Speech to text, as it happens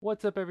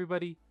What's up,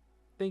 everybody?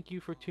 Thank you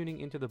for tuning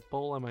into the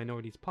Bowl on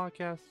Minorities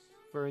podcast.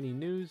 For any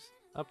news,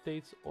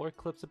 updates, or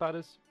clips about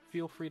us,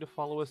 feel free to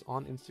follow us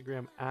on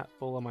Instagram at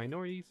Bowl on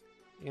Minorities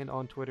and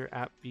on Twitter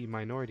at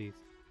BMinorities.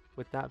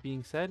 With that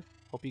being said,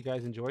 hope you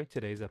guys enjoy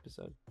today's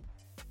episode.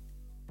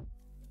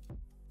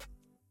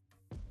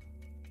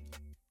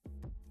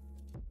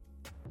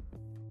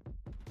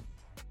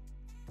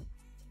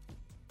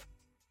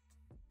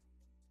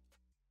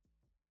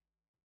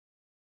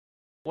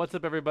 What's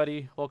up,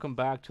 everybody? Welcome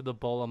back to the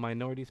Bowl on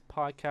Minorities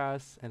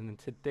podcast. And in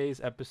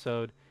today's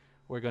episode,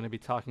 we're going to be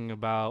talking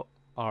about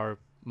our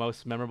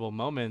most memorable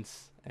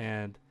moments.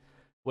 And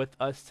with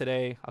us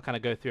today, I'll kind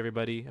of go through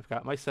everybody. I've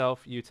got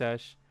myself,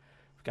 Utesh.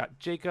 I've got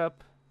Jacob,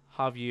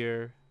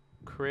 Javier,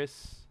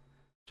 Chris,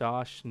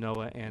 Josh,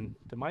 Noah, and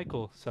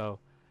DeMichael. So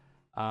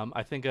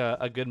I think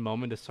a good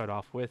moment to start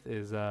off with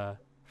is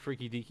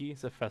Freaky Deaky.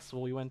 It's a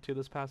festival we went to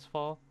this past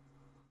fall.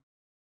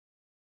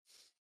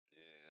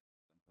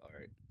 Yeah. All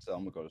right. So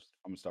I'm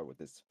gonna start with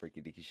this freaky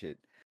deaky shit.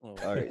 Oh,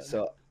 All right. God.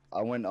 So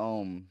I went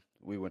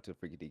we went to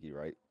freaky deaky,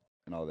 right?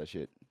 And all that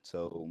shit.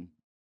 So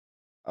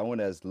I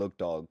went as Look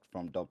Dog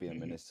from Don't Be a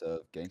Menace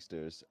of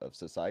Gangsters of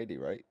Society,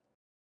 right?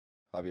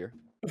 Javier?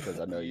 Because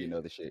I know you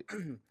know the shit.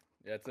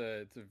 Yeah, it's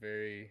a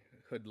very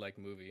hood-like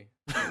movie.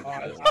 Oh,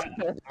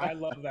 I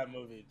love that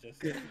movie.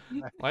 Just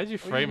Why did you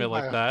frame it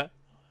like that?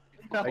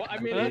 Well, I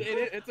mean,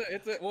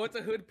 it's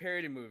a hood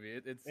parody movie.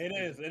 It's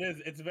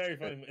very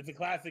funny. It's a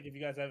classic if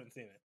you guys haven't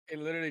seen it. It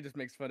literally just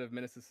makes fun of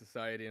Menace to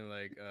Society and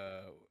like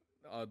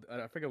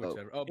I forget Oh.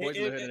 whichever. Oh, Boys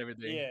in the Hood and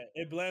everything. Yeah,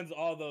 it blends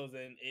all those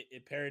and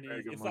it parodies.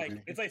 Very good It's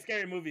movie. like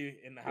Scary Movie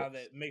and how Yes.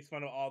 that makes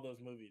fun of all those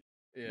movies.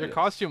 Yeah. Your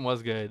costume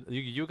was good.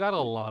 You got a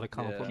lot of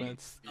Yeah.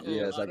 compliments.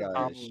 Yes, I got a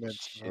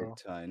compliments, shit bro.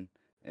 ton.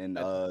 And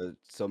That's-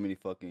 so many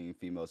fucking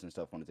females and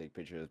stuff want to take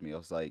pictures of me. I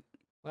was like,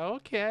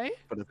 Okay.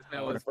 for the, That for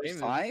the was first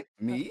famous. time?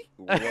 Me?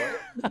 What?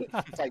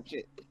 Type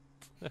shit.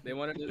 They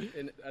wanted to,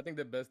 and I think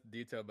the best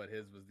detail about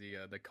his was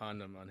the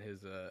condom on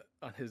his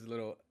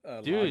little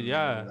Dude, lawn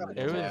yeah, mowing.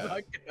 it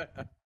was-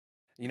 Yeah.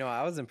 You know,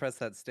 I was impressed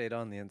that stayed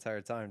on the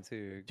entire time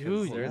too. 'cause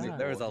Dude, there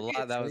was a yeah.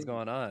 lot that was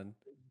going on.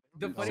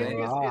 The Dude, funny same.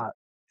 thing is, lot.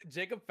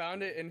 Jacob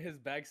found it in his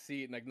back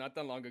seat like not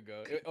that long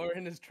ago, or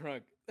in his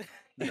trunk.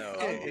 No,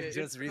 It- it it's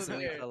just still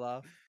recently there. fell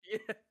off. Yeah.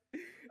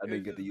 I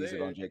didn't get to use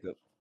it on Jacob.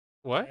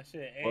 What? That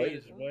shit What?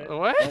 aged, boy.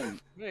 What?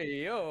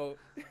 Hey yo.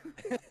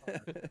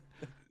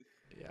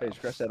 Hey,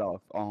 scratch that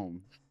off.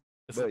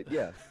 But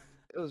yeah,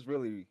 it was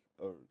really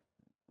a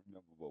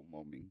memorable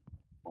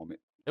moment.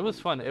 It was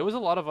fun. It was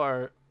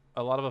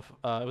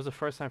it was a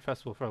first time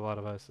festival for a lot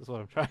of us, is what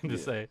I'm trying to Yeah.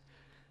 say.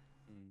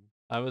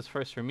 Mm. It was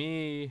first for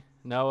me,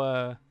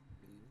 Noah,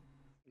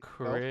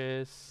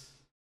 Chris,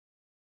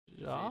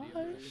 Josh.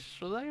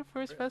 Was that your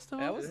first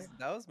festival?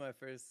 That was my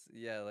first,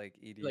 like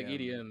EDM. Like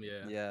EDM,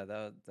 yeah. Yeah,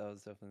 that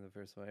was definitely the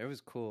first one. It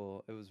was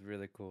cool. It was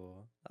really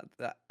cool.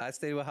 I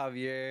stayed with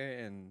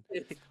Javier and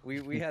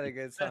we had a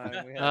good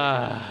time. We had a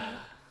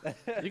Ah, good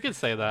time. you can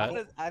say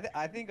that.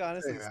 I think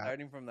honestly, that.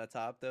 starting from the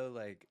top though,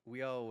 like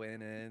we all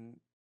went in.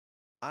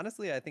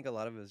 Honestly, I think a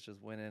lot of us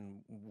just went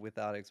in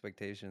without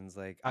expectations.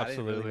 Like I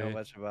didn't really Absolutely. know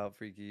much about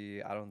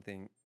Freaky. I don't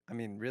think. I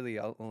mean, really,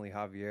 only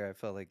Javier. I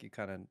felt like you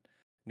kind of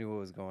knew what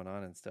was going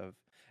on and stuff,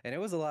 and it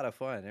was a lot of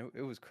fun.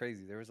 It was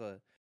crazy. There was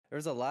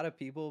a lot of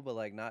people, but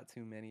like not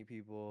too many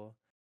people.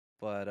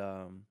 But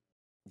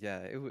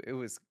yeah, it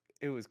was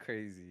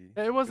crazy.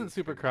 It wasn't was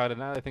super crazy. crowded.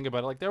 Now that I think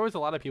about it, like there was a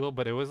lot of people,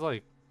 but it was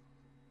like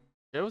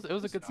it was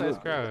a good sized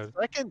not. crowd.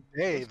 Second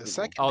day, the That's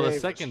second Oh, the day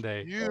was second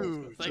day.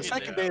 huge. The Second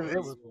second day day, it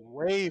was- was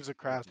waves of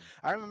crowds.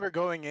 I remember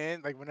going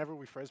in, like whenever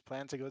we first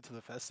planned to go to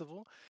the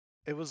festival,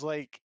 it was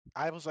like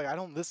I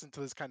don't listen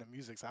to this kind of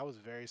music, so I was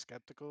very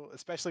skeptical,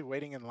 especially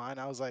waiting in line.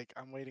 I was like,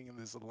 I'm waiting in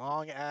this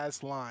long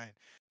ass line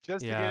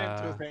just to get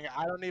into Yeah. a thing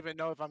I don't even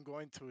know if I'm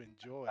going to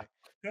enjoy.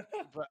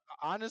 But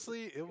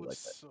honestly, it was like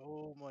that.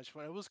 so much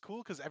fun. It was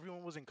cool because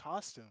everyone was in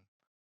costume.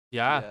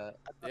 Yeah.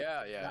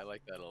 Yeah, I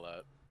like that a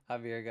lot.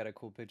 Javier got a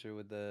cool picture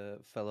with the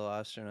fellow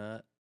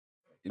astronaut.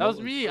 You That know was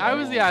what's me. I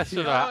was the so-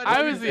 astronaut. No,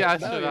 I no, was the no, No,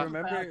 astronaut.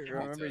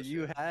 remember Touch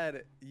you it.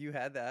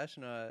 had the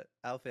astronaut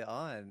outfit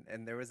on,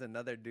 and there was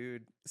another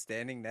dude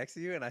standing next to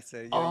you, and I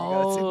said, "Yo, you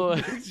gotta Oh.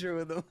 take a picture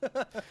with him."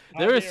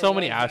 There were Javier so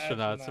many was the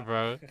astronauts, astronaut.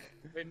 bro.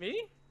 Wait,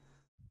 me?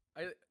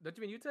 Don't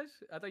you mean Utesh?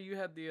 I thought you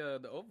had the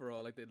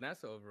overall, like the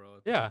NASA overall.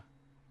 Yeah.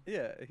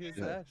 Yeah, he was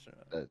the Yeah.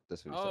 astronaut.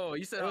 That's what he said. Oh,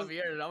 you said It was-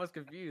 Javier, and I was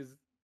confused.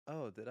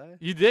 Oh, did I?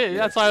 You did.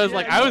 That's why I was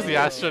like, Yeah, I was the no.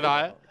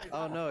 astronaut.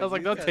 Oh no! I was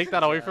like, don't Utesh take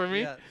that was away the- from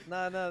me. Yeah.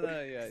 No,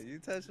 yeah.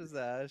 Utesh was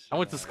the astronaut. I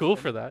went to school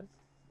for that.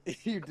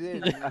 You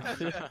did.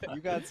 You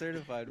got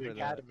certified The for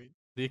that. academy.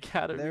 The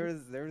academy.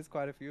 There was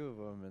quite a few of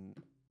them,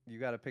 and you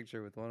got a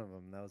picture with one of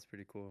them. That was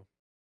pretty cool.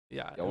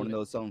 Yeah. Y'all want to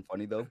know something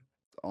funny though?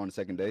 On the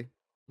second day,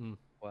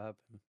 What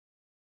happened?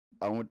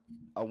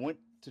 I went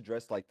to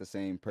dress like the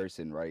same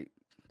person, right?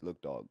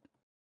 Look, dog.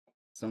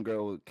 Some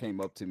girl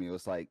came up to me.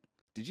 Was like,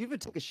 "Did you even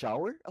take a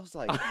shower?" I was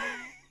like,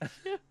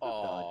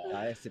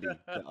 the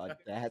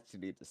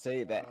audacity to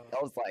say that.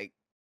 I was like,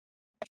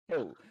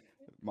 "Oh,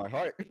 my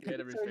heart." You had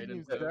to restrain You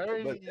himself.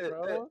 dirty, But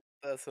bro.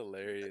 That's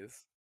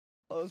hilarious.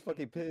 I was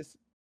fucking pissed.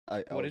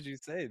 What did you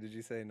say? Did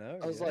you say no?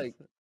 I was yes? like,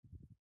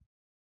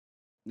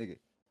 nigga.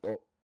 Oh,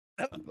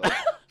 Oh, well,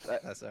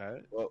 that, that's all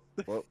right. well,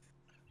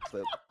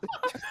 slip.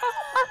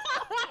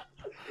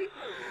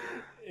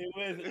 It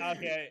was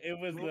okay. It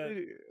was What the. did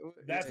you-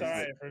 That's yeah, all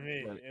yeah, right for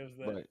me. But, It was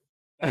the. but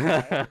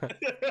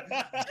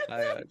That's all I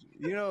right. got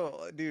you. You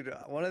know, dude,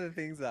 one of the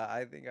things that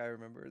I think I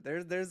remember,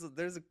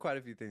 there's quite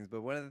a few things,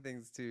 but one of the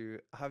things too,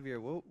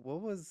 Javier,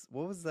 what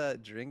was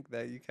that drink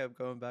that you kept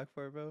going back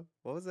for, bro?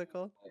 What was that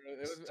called? It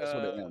was, starts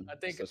with an M. I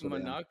think Starts with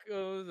an M.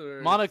 Monaco's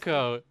or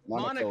Monaco.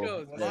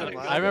 Monaco's. Monaco. I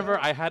Monaco. remember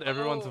I had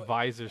everyone's Oh,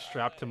 visor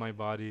strapped to my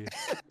body.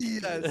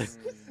 Yes,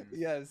 Mm.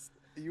 yes.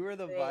 You were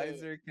the Bro.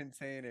 visor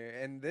container,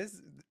 and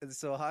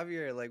so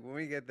Javier, like when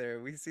we get there,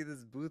 we see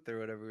this booth or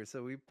whatever,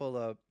 so we pull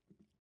up.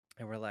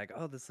 And we're like,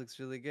 oh, this looks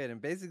really good.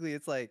 And basically,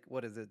 it's like,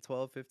 what is it,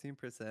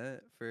 12-15%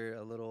 for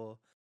a little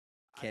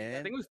I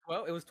can? think it was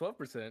 12. It was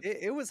 12%.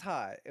 It was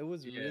high. It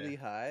was Yeah. really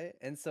high.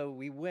 And so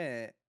we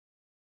went.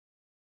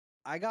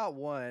 I got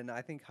one.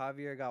 I think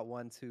Javier got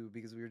one too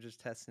because we were just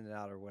testing it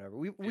out or whatever.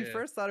 We Yeah.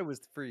 first thought it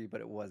was free,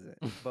 but it wasn't.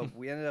 But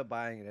we ended up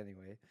buying it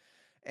anyway.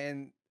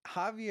 And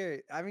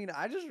Javier, I mean,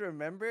 I just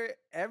remember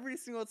every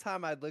single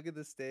time I'd look at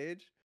the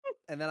stage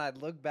and then I'd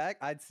look back,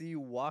 I'd see you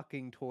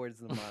walking towards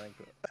the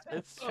Monaco.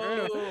 It's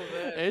true. Oh,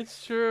 man.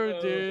 It's true,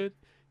 Oh. dude.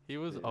 He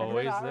was And then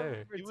always I there.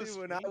 remember, He was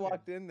too, when I screaming.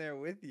 walked in there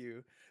with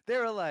you, they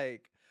were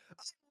like,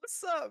 "Oh,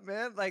 what's up,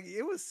 man?" Like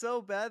it was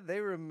so bad they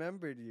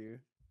remembered you.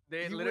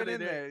 They You went literally in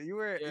did. there. You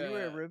were a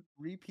Yeah.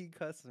 repeat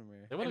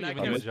customer. They would And I have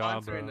given you a kept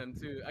job, sponsoring bro. them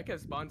too. I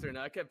kept sponsoring.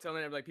 I kept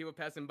telling them like people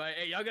passing by,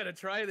 "Hey, y'all gotta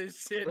try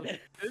this shit.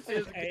 This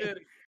is Hey,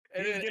 good."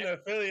 And He's then, getting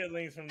affiliate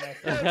links from that.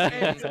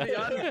 and to be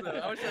honest, though,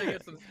 I was trying to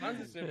get some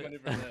sponsorship money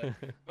from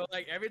that. But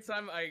like every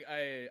time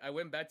I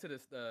went back to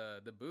this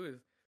the booth,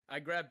 I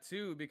grabbed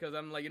two because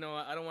I'm like, you know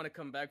what, I don't want to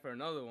come back for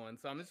another one,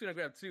 so I'm just gonna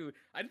grab two.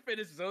 I'd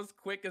finish those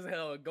quick as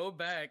hell, go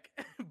back,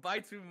 buy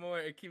two more,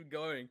 and keep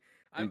going.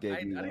 I gave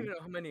you don't one? even know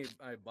how many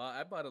I bought.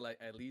 I bought like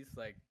at least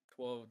like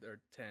 12 or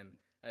 10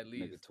 at Nigga,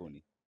 least.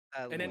 20.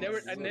 At And then they were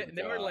least. and So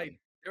they were dumb. like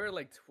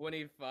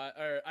 25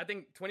 or I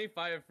think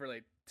 25 for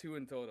like two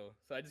in total.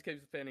 So I just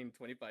kept spending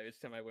 25 each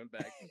time I went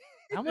back.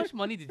 How much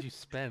money did you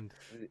spend?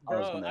 I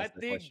was Bro, gonna I ask that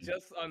think question.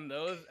 just on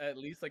those at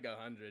least like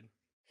 100.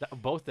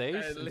 Both days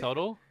At in le-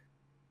 total?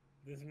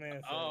 This man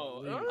said,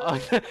 Oh, "Leave."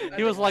 Oh,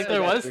 he was like,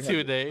 there was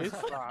 2 days.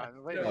 Come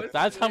on, wait There a was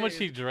That's how 2 much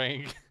he days.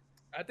 drank.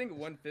 I think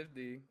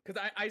 150. Cause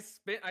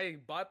I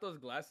bought those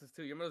glasses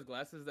too. You remember those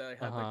glasses that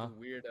I had like the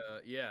weird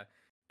yeah.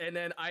 And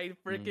then I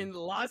freaking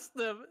lost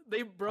them.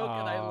 They broke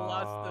and I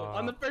lost them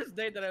on the first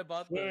day that I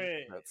bought them.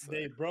 Wait, That's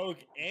they broke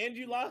and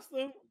you lost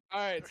them. All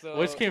right, so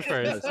Which came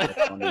first? That's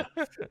so funny.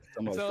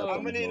 Somebody So, stepped I'm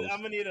on gonna his need. nose. I'm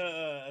gonna need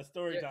a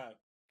story Yeah. time.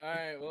 All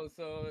right, well,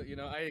 so you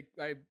know, I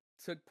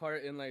took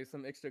part in like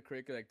some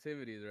extracurricular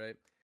activities, right?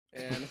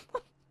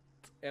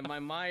 And my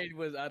mind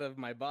was out of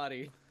my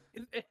body.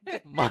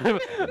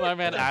 My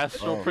man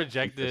astral Oh,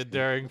 projected interesting.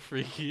 during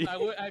Freaky.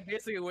 I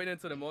basically went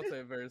into the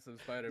multiverse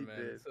of Spider-Man.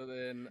 did. So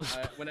then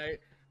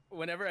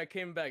whenever I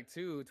came back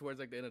towards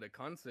like the end of the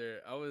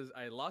concert,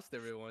 I lost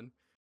everyone.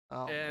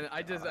 Oh And my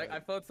I just God. I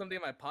felt something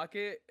in my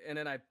pocket, and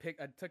then I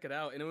took it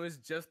out, and it was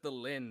just the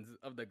lens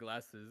of the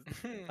glasses.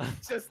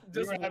 just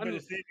You were happy one,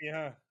 to see me,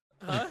 huh?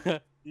 huh?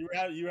 You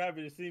were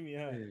happy to see me,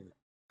 huh?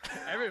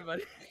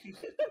 Everybody.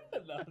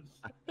 No, I'm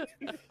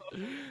just-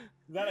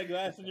 Is that a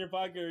glass in your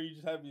pocket, or are you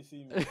just happy to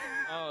see me?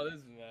 Oh, this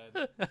is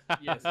mad.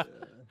 Yes. I'm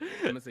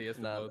gonna say yes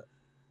to Nah, both.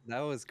 that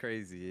was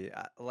crazy.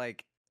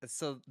 Like,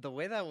 so the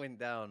way that went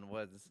down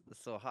was,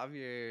 so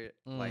Javier,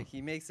 like,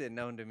 he makes it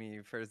known to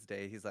me first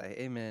day. He's like,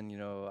 "Hey, man, you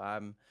know,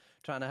 I'm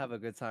trying to have a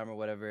good time or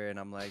whatever," and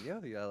I'm like,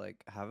 "Yo, yeah,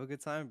 like, have a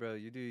good time, bro.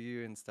 You do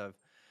you and stuff."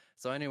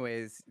 So,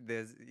 anyways,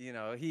 there's, you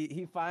know,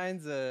 he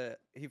finds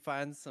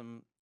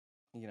some,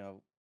 you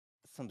know,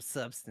 some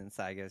substance,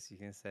 I guess you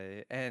can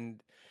say,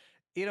 and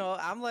you know,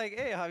 I'm like,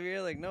 "Hey,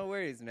 Javier, like, no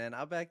worries, man.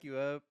 I'll back you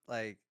up.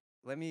 Like,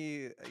 let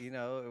me, you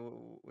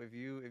know, if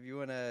you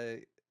wanna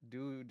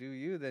do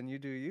you, then you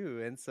do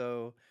you." And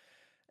so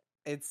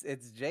it's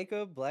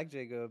Jacob, Black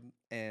Jacob,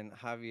 and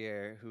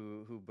Javier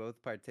who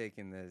both partake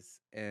in this.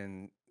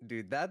 And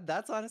dude,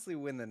 that's honestly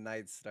when the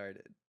night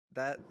started.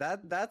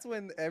 That's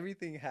when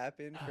everything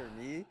happened for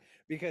me,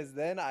 because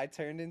then I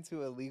turned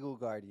into a legal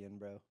guardian,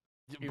 bro.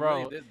 He Bro,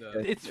 really did though.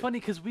 it's funny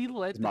because we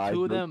let It's the my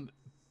two of group. them.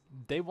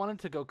 They wanted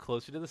to go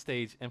closer to the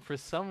stage, and for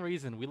some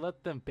reason, we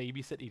let them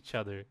babysit each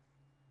other.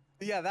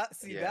 Yeah, that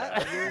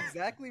Yeah. you're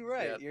exactly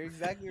right. Yep. You're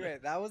exactly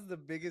right. That was the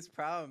biggest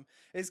problem.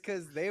 Is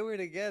because they were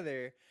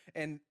together,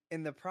 and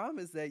the problem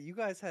is that you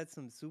guys had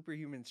some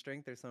superhuman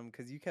strength or something,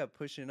 because you kept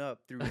pushing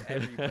up through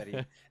everybody,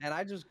 and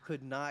I just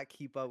could not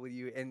keep up with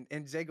you. And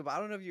Jacob, I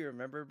don't know if you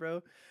remember,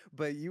 bro,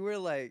 but you were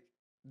like,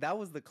 that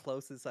was the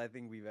closest I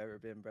think we've ever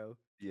been, bro.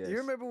 Yes. You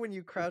remember when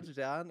you crouched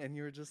down and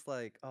you were just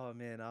like, "Oh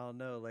man, I don't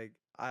know, like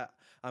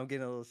I'm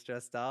getting a little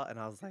stressed out," and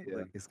I was like, Yeah.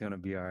 "Look, it's gonna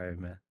be all right,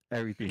 man.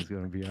 Everything's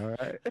gonna be all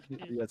right."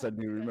 Yes, I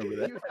do remember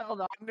that. You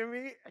held on to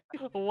me.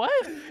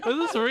 What? Is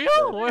this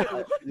real?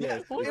 What?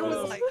 Yes, What It the was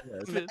was. like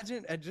Yes.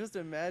 imagine and just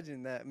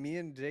imagine that me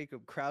and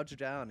Jacob crouch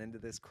down into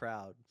this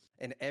crowd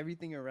and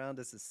everything around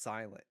us is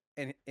silent.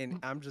 And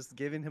I'm just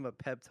giving him a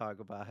pep talk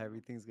about how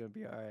everything's gonna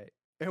be all right.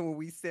 And when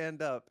we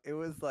stand up, it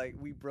was like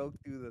we broke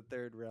through the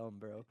third realm,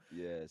 bro.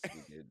 Yes,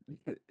 we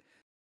did.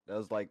 That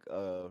was like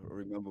a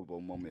rememberable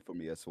moment for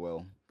me as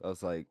well. I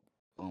was like,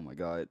 oh my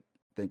God,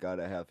 thank God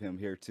I have him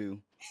here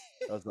too.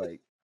 I was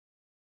like,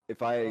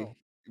 if I, Oh.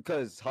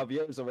 because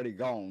Javier's already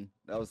gone,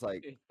 I was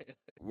like,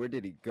 where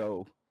did he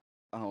go?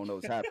 I don't know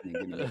what's happening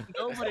anymore.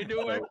 Nobody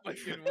knew where So- I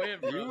fucking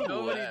went, bro. You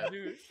Nobody left.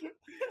 knew.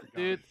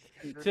 Dude,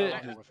 You're to-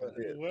 gone with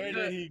it. Where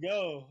did he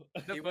go?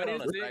 The He went on a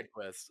funniest thing, side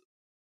quest.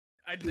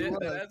 I He did.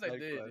 went on As I side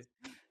did. quest.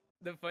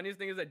 The funniest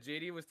thing is that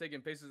JD was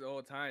taking pictures the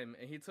whole time,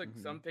 and he took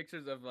some Mhm.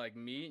 pictures of like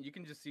me. You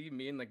can just see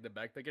me in like the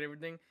backpack and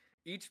everything.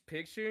 Each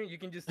picture, you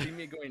can just see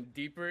me going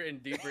deeper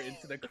and deeper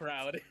into the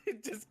crowd.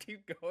 It just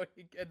keep going,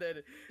 and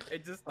then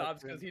it just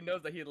stops because he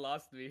knows that he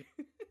lost me.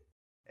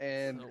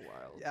 And so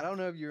wild. I don't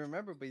know if you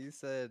remember, but you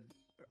said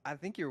I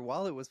think your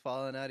wallet was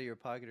falling out of your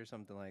pocket or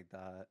something like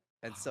that.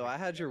 And so I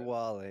had your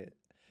wallet.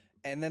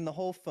 And then the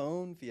whole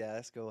phone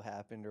fiasco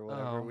happened or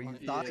whatever, Oh where you my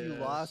thought you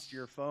lost Yes.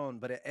 your phone,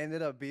 but it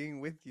ended up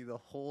being with you the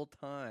whole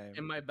time.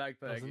 In my It was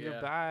backpack, in yeah.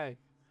 your bag.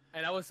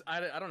 And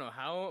I don't know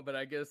how, but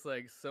I guess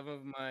like some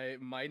of my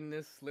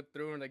mindness slipped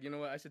through and like, you know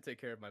what, I should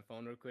take care of my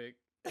phone real quick.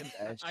 And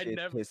That I shit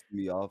never pissed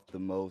me off the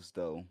most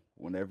though.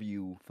 Whenever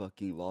you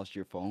fucking lost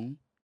your phone,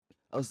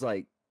 I was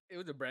like, it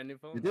was a brand new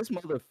phone. did this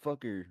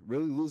motherfucker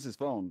really lose his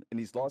phone and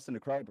he's lost in the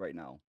crowd right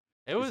now?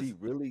 It Is was he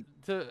really?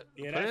 to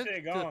Yeah, put that it shit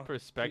into gone.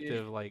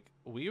 perspective. Like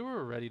we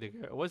were ready to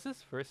go. Was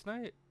this first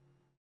night?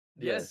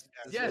 Yes,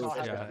 Yes, yes. this all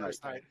Yeah. happened Yeah.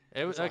 first night.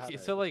 It was This all okay. happened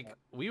So first like night.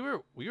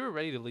 we were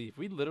ready to leave.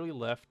 We literally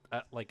left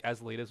at like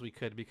as late as we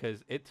could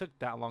because it took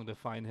that long to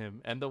find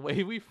him. And the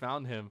way we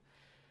found him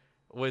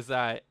was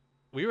that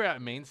we were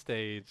at main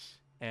stage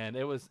and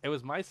it was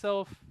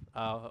myself,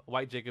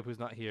 White Jacob who's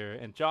not here,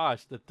 and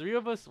Josh. The three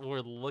of us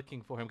were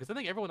looking for him because I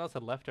think everyone else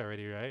had left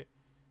already, right?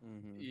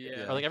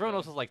 Yeah. Or like everyone so-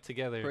 else was like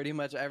together. Pretty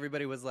much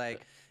everybody was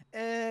like,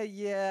 yeah,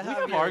 We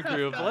have Javier, our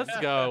group. Let's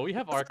go. We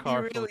have our That's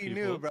car what full you of really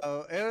people. knew,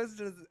 bro. It was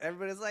just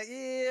everybody's like,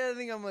 yeah, I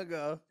think I'm gonna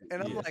go.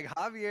 And I'm Yeah. like,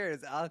 Javier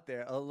is out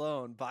there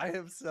alone by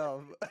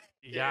himself.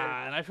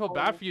 Yeah, and I feel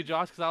bad for you,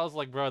 Josh, because I was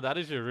like, bro, that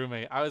is your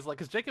roommate. I was like,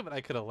 because Jacob and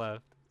I could have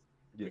left.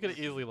 We could have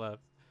Yes. easily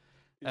left.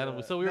 And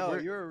Yeah. so we no, were.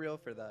 you were real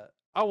for that.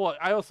 Oh well,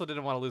 I also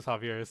didn't want to lose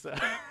Javier. So.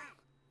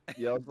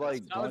 Yeah, I was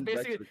like, I was going back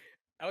to basically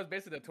I was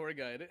basically the tour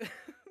guide.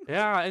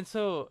 Yeah, and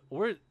so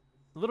we're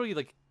literally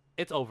like,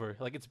 it's over.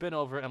 Like it's been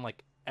over, and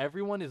like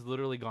everyone is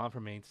literally gone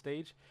from main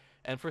stage,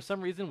 and for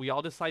some reason we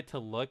all decide to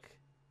look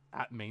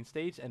at main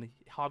stage, and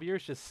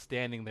Javier's just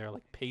standing there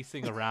like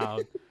pacing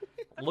around,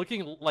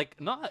 looking like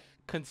not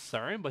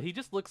concerned, but he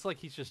just looks like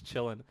he's just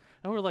chilling.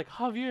 And we're like,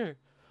 Javier,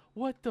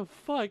 what the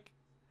fuck?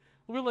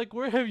 We're like,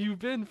 where have you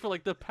been for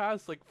like the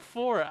past like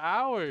 4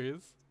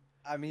 hours?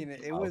 I mean,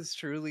 it Wow. was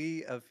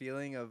truly a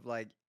feeling of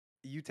like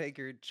you take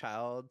your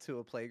child to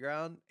a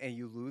playground and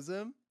you lose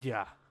him,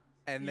 Yeah.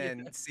 and Yeah.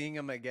 then seeing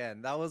him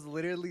again. That was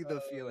literally the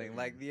feeling.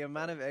 Like the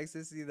amount of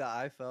ecstasy that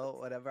I felt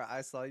whenever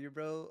I saw you,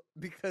 bro,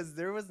 because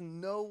there was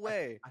no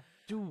way.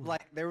 Dude.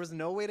 Like there was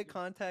no way to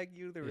contact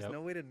you. There was Yep.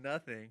 no way to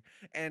nothing.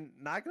 And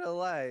not gonna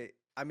lie,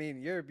 I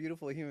mean, you're a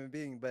beautiful human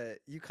being, but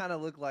you kind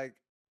of look like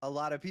a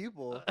lot of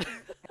people.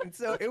 And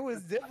so it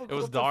was difficult.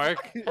 was to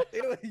dark. find-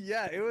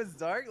 it was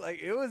dark. Like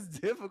it was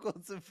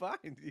difficult to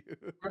find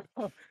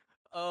you.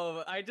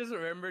 Oh, I just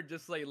remember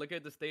just like looking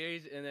at the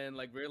stage and then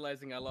like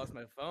realizing I lost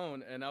my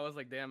phone, and I was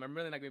like, damn, I'm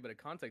really not gonna be able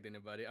to contact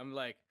anybody. I'm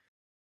like,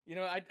 you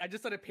know, I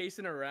just started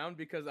pacing around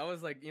because I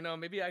was like, you know,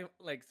 maybe I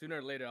like sooner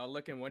or later I'll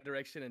look in one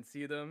direction and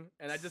see them,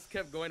 and I just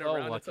kept going So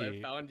around until I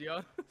lucky. found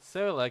y'all.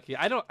 So lucky.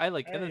 I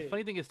like, and the Hey.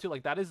 funny thing is too,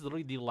 like that is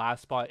literally the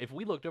last spot. If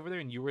we looked over there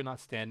and you were not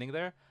standing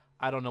there,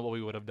 I don't know what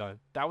we would have done.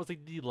 That was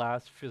like the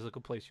last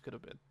physical place you could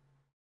have been.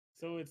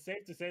 So it's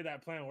safe to say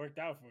that plan worked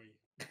out for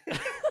you.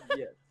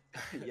 Yeah.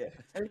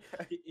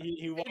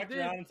 He walked did.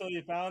 around until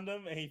he found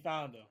him, and he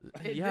found him.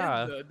 It did,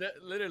 Yeah. though.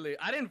 Literally,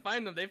 I didn't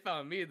find them; they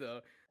found me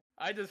though.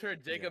 I just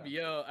heard Jacob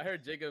yell. I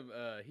heard Jacob.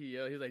 He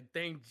yelled. He was like,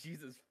 "Dang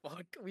Jesus,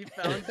 fuck, we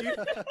found you."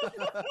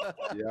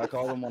 Yeah, I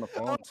called him on the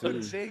phone Oh, too.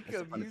 That's the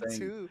Jacob, funny you thing.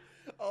 too.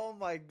 Oh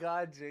my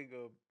God,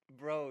 Jacob.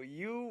 Bro,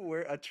 you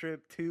were a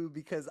trip too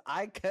because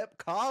I kept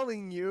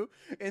calling you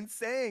and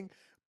saying,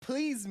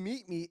 please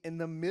meet me in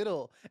the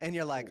middle. And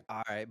you're like,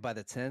 all right, by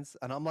the tents.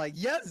 And I'm like,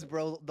 yes,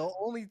 bro, the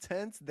only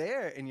tents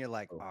there. And you're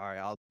like, Oh. all right,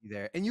 I'll be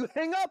there. And you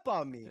hang up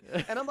on me.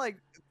 And I'm like,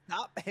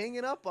 stop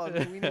hanging up on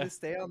me. We need to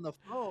stay on the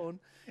phone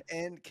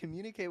and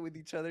communicate with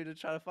each other to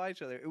try to find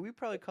each other. And we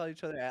probably called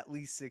each other at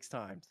least 6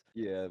 times.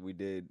 Yeah, we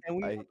did. And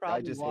we were I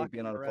probably just hate walking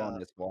being on the phone. around.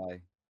 That's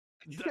why.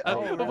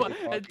 Oh, Hey, right.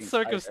 talking, It's I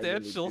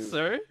circumstantial, really do.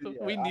 sir. Yeah,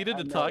 We needed I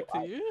to know, talk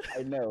to you.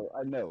 I know.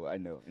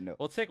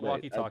 We'll take But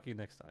walkie-talkie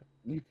next time.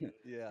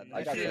 Yeah,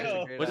 I got that's you. a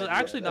Yo, great Which is idea.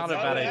 actually not That's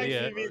a that bad would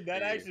idea. actually be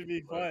that'd Low-key, actually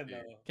be fun low-key.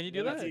 though. Can you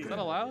do Low that? key. Is that Great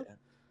allowed? idea.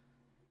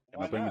 Can I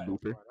Why bring a not?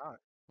 booper? Why not?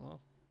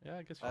 Well, yeah,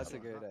 I guess That's a so.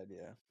 great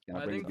idea. Can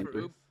I I bring a think for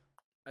booper? Oop,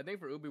 I think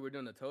for Ubi we're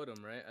doing a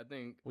totem, right? I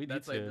think We need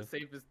that's like the to.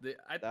 safest. That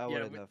would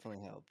Yeah, have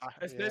definitely helped.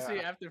 especially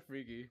Yeah, after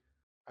Freaky.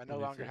 I no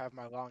Me longer too. have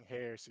my long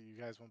hair, so you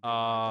guys won't be able to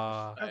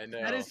Uh, I That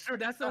know. is true.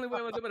 That's the only way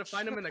I was able to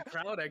find him in the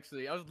crowd.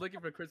 Actually, I was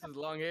looking for Chris's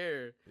long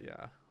hair.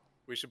 yeah.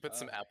 We should put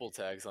some Apple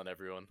tags on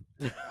everyone.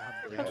 Yeah.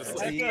 Just That's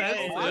like,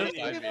 a- "Oh,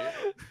 hey, find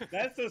me."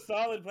 That's a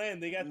solid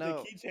plan. They got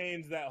No. the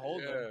keychains that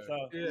hold them. Yeah.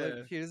 So Yeah.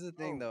 Look, here's the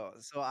thing though.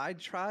 So I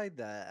tried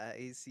that at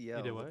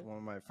ACL did with what? one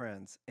of my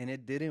friends, and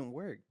it didn't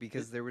work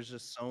because there was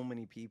just so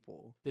many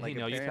people. Did he Like,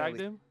 know you tagged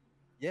apparently- him?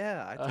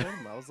 Yeah, I told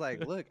him. I was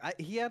like, look,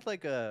 he had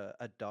like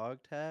a dog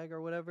tag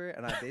or whatever,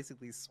 and I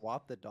basically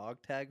swapped the dog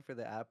tag for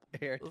the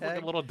hair It was tag.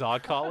 like a little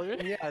dog collar.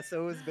 Yeah,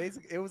 so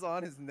it was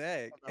on his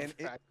neck, Oh, and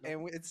fact,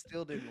 no. it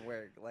still didn't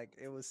work. Like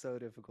it was so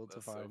difficult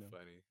That's to so find him.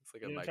 funny. It's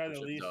like a you try the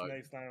microchip leash dog.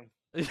 next time.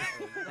 You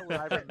know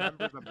what I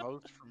remember the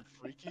most from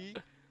Freaky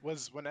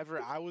was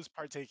whenever I was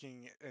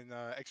partaking in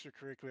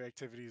extracurricular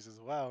activities as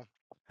well.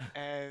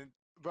 And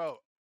bro,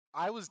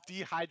 I was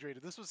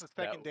dehydrated. This was the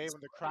That second day was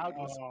when the crowd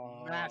was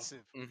Aw.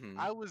 massive. Mhm.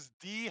 I was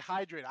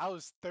dehydrated. I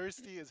was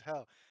thirsty as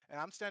hell. And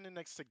I'm standing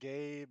next to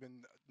Gabe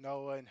and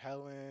Noah and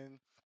Helen.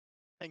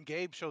 And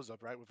Gabe shows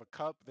up, right, with a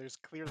cup. There's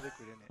clear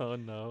liquid in it. Oh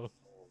no.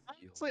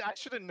 Honestly, I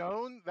should have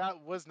known that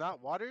was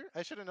not water.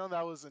 I should have known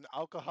that was an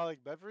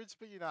alcoholic beverage,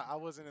 but I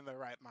wasn't in the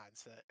right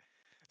mindset.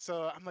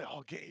 So I'm like,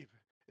 oh, Gabe,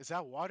 is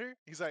that water?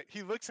 He's like,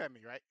 he looks at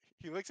me, right?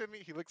 He looks at me,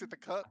 he looks at the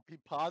cup, he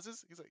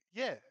pauses. He's like,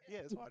 yeah,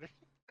 it's water.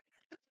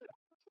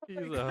 He's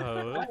a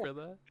hoe for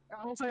that.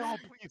 And I was like, oh,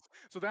 please.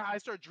 So then I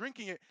start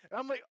drinking it, and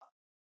I'm like,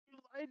 you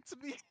lied to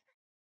me.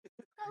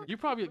 You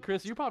probably,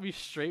 Chris, you probably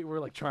straight were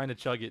like trying to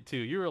chug it too.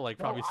 You were like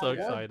No, probably I so was,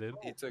 excited.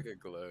 He took a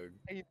glug.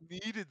 I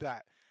needed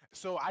that.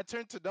 So I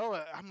turned to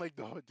Noah. I'm like,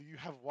 Noah, do you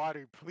have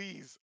water,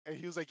 please? And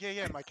he was like,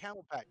 yeah, my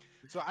camel pack.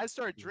 So I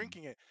started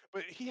drinking it.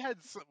 But he had,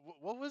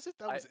 what was it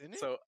that was in it?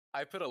 So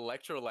I put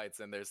electrolytes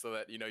in there so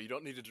that you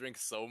don't need to drink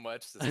so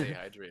much to stay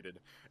hydrated.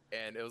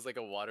 And it was like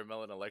a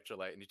watermelon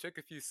electrolyte. And he took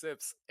a few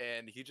sips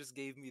and he just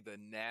gave me the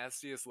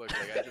nastiest look,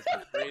 like I just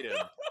betrayed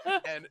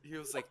him. And he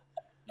was like,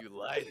 "You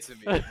lied to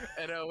me."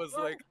 And I was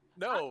like,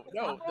 "No,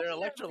 they're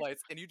electrolytes."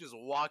 And you just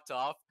walked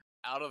off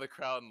out of the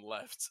crowd and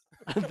left.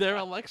 They're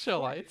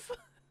electrolytes.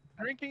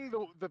 Drinking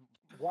the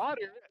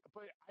water,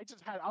 but I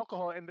just had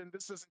alcohol, and then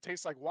this doesn't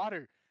taste like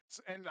water.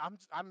 And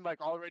I'm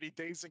like already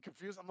dazed and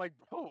confused. I'm like,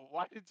 bro,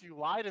 why did you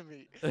lie to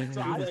me? So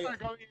I start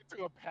going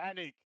into a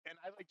panic, and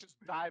I like just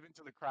dive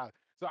into the crowd.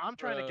 So I'm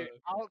trying to get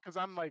out because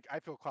I'm like, I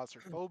feel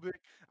claustrophobic.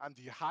 I'm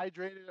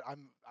dehydrated.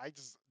 I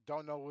just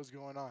don't know what's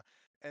going on,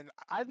 and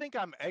I think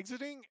I'm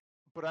exiting,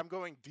 but I'm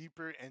going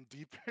deeper and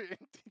deeper and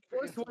deeper.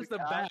 Force into towards the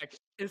crowd. back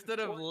instead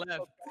of Towards the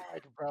left.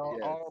 back, bro.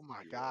 Yes, Oh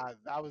my yes. god,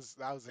 that was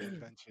an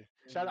adventure.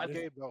 Shout out I-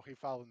 Gabe though, he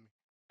followed me.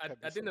 kept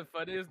I me think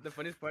safe. the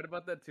funniest part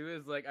about that too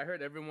is like I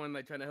heard everyone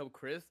like trying to help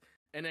Chris,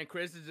 and then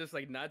Chris is just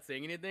like not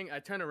saying anything. I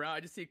turn around, I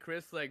just see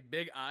Chris like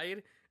big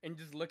eyed and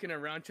just looking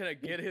around trying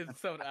to get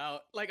himself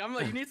out. Like I'm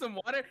like, you need some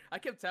water? I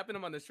kept tapping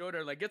him on the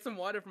shoulder, like get some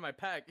water from my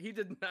pack. He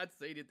did not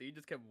say anything. He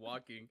just kept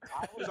walking.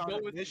 I was His on goal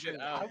a was to get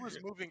mission. I out. was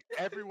moving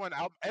everyone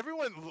out.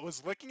 Everyone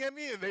was looking at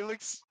me and they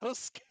looked so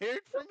scared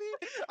for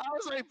me. I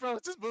was like, bro,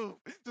 just move.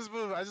 Just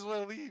move. I just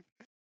want to leave.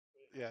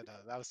 Yeah, no,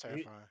 that was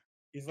terrifying.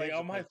 He's like, Gabe's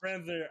all a my bitch.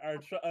 friends are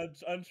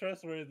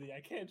untrustworthy.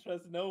 I can't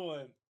trust no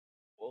one.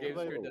 Gabe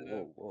Whoa, screwed that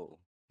up. whoa.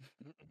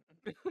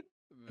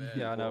 Man.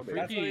 Yeah, no,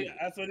 Well, Freaky,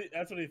 That's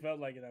what he felt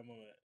like in that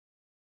moment.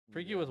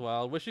 Freaky was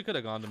wild. Wish you could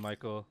have gone to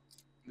Michael.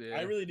 Yeah.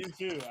 I really do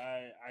too.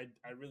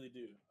 I really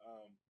do.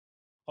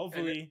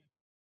 Hopefully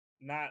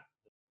not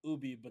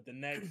Ubi, but the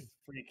next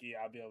Freaky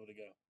I'll be able to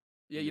go.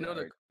 Yeah, you know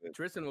Alright, the good.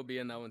 Tristan will be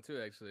in that one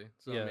too, actually.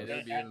 So Yeah. I mean,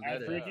 it'll be At- even at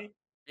better. Freaky?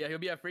 Yeah, he'll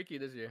be at Freaky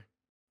this year.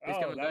 He's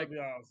Oh, coming that back. would be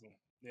awesome.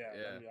 Yeah,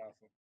 Yeah. that'd be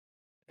awesome.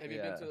 Have you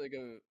Yeah. been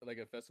to like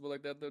a festival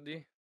like that though,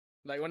 D?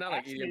 Like, well, not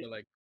like EDM, Actually- but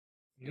like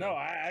you No, know.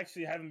 I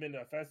actually haven't been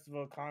to a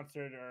festival,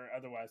 concert, or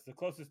otherwise. The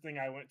closest thing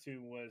I went to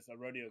was a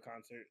rodeo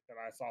concert that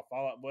I saw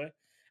Fall Out Boy,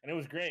 and it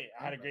was great.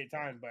 I had a great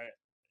time, but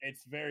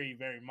it's very,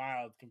 very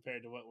mild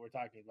compared to what we're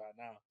talking about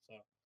now. So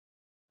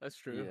That's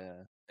true.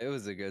 Yeah, it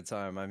was a good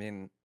time. I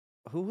mean,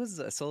 who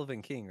was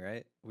Sullivan King,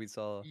 right? We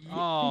saw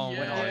Oh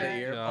when all the Yeah.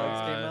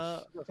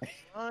 earplugs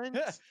came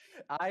gosh.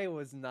 out. I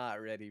was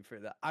not ready for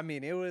that. I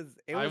mean, it was.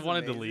 I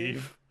wanted to amazing.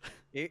 leave.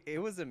 It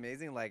was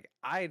amazing. Like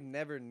I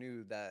never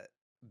knew that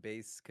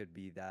bass could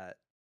be that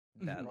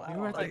We loud.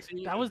 were at Like,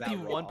 that was that the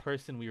one raw.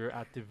 person we were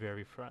at the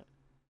very front.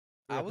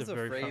 We were I at the was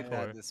very front afraid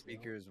that row. the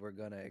speakers were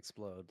gonna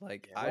explode.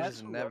 Like Yeah, I that's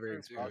just what never Rucker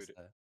experienced Dude.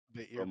 that.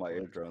 The Bro, my earplugs,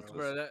 eardrums bro.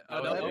 Bro, That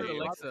that was was really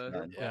Alexa.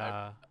 Man.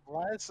 Yeah.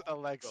 Bless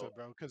Alexa, Bro.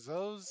 bro, because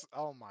those,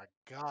 oh my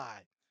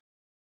god.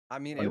 I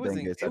mean, Only it was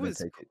thing is, I it didn't was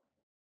take it.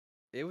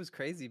 it was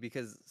crazy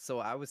because so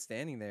I was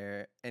standing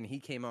there and he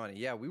came on.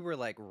 Yeah, we were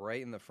like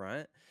right in the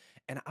front,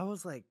 and I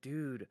was like,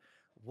 dude,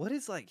 what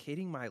is like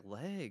hitting my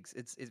legs?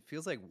 It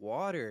feels like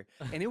water,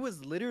 and it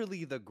was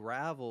literally the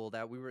gravel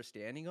that we were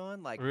standing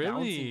on, like bouncing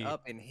Really?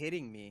 up and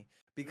hitting me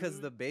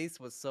because the base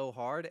was so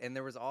hard, and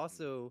there was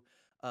also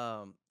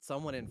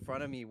someone in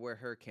front of me where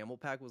her camel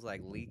pack was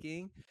like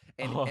leaking,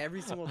 and Oh.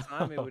 every single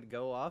time it would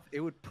go off, it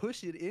would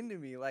push it into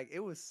me. Like it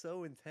was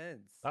so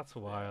intense. That's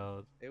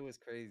wild. It was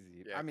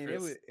crazy. Yeah, I mean,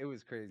 Chris- it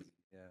was crazy.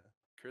 Yeah.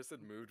 Chris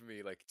had moved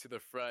me like to the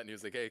front and he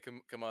was like, "Hey,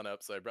 come on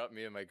up." So I brought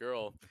me and my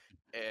girl,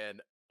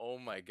 and oh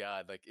my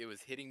god, like it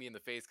was hitting me in the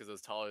face because I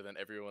was taller than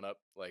everyone up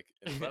like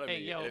in front of Hey,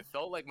 me, yo. and it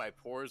felt like my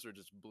pores were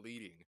just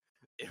bleeding.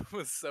 It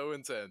was so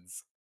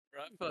intense.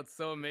 Bro, I felt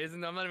so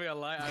amazing. I'm not even gonna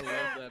lie, I love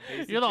that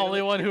bass. You're the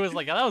only one who was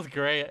like, that was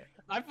great.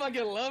 I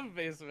fucking love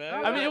bass,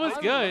 man. I mean, it was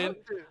good. loved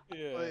it,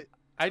 Yeah. but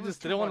I it was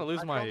just too didn't want to much. lose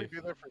I could my. only be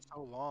there for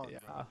so long. bro, Yeah.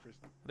 for- I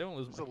didn't want to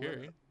lose It's my a limit.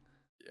 hearing.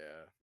 Yeah.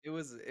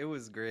 It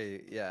was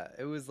great. Yeah,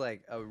 it was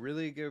like a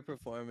really good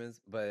performance,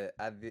 but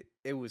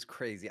it was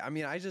crazy. I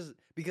mean, I just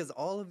because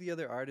all of the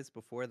other artists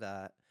before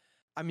that,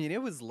 I mean,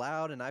 it was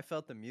loud and I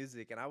felt the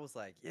music and I was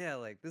like, yeah,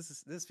 like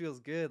this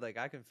feels good. Like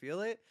I can feel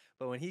it.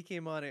 But when he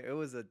came on it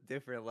was a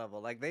different level.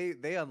 Like they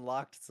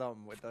unlocked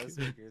something with those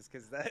speakers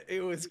because that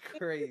it was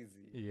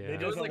crazy. They Yeah.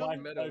 just was like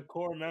unlocked metal. a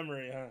core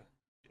memory, huh?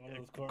 One of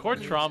those Core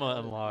memories. trauma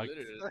unlocked.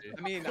 Literally.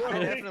 I mean, Core I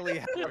definitely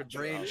have a Core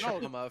brain trauma.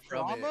 trauma from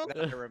Trauma? it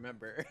that I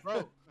remember.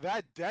 Bro,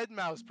 that Dead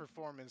Mouse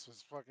performance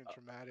was fucking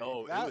traumatic.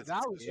 oh, it was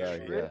that was Yeah,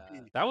 yeah.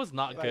 trippy. That was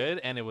not Like- good,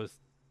 and it was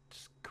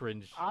just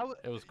cringe.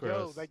 It was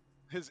gross. Yo, like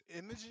his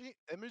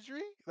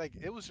imagery, like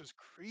it was just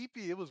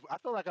creepy. It was. I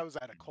felt like I was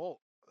at a cult,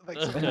 like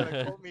something at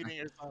a cult meeting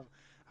or something.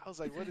 I was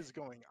like, what is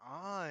going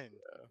on?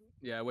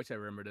 Yeah, I wish I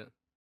remembered it.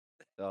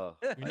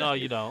 No,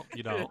 you don't.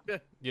 You don't.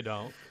 You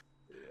don't.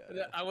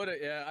 Yeah, I would have.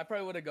 Yeah, I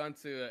probably would have gone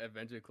to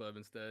Adventure Club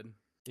instead.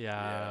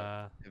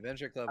 Yeah.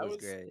 Adventure Club I was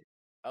was- great.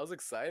 I was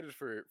excited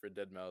for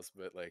Dead Mouse,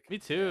 but like Me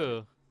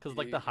too. Cause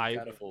like the hype.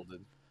 kind of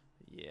folded.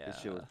 Yeah. This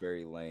shit was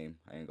very lame.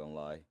 I ain't gonna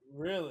lie.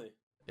 Really?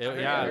 It, I heard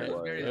yeah. it It was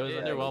was very- yeah, I was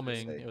gonna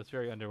underwhelming. say. It was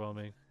very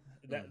underwhelming.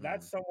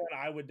 That's someone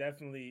I would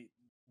definitely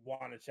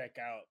want to check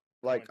out.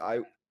 Like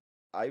going to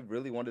I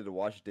really wanted to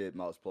watch Dead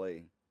Mouse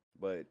play,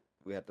 but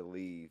we had to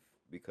leave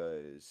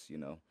because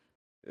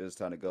it was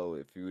time to go.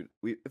 If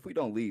we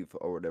don't leave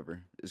or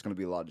whatever, it's gonna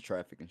be a lot of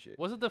traffic and shit.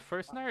 Was it the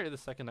first night or the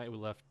second night we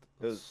left?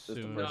 It was the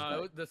soon? first No, night.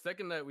 it was the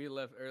second night we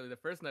left early. The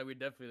first night we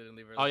definitely didn't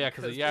leave early. Oh yeah,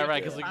 cause yeah,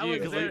 right, cause yeah, like I you, was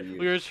cause there- like,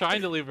 we were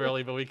trying to leave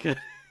early, but we could.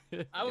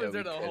 I was Yeah,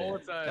 there we the whole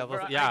couldn't. time. Yeah,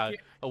 bro, yeah.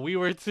 We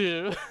were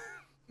too.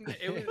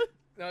 It was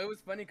no, it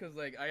was funny because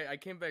like I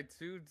came back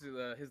to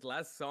his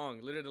last song,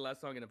 literally the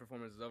last song, and the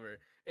performance was over.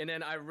 And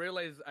then I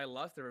realized I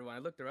lost everyone. I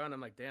looked around,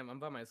 I'm like, damn, I'm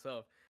by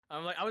myself.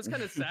 I'm like, I was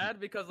kind of sad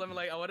because I'm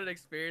like, I wanted to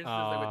experience this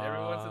like, with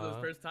everyone since it was Aw.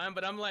 the first time,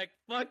 but I'm like,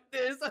 fuck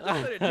this. I just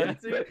wanted to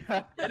dance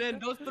to. And then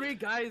those three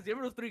guys, you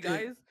remember those three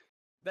guys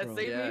that Bro,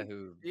 saved yeah, me?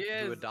 who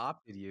Yes.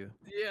 adopted you?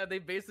 Yeah, they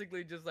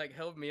basically just like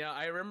helped me out.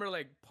 I remember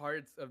like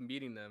parts of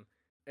meeting them,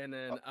 and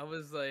then I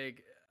was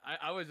like,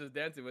 I was just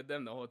dancing with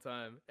them the whole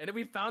time. And then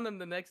we found them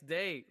the next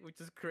day,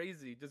 which is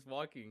crazy, just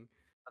walking.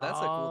 That's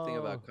the cool thing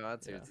about Oh,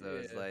 concerts, though.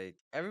 Is Yeah. like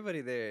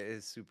everybody there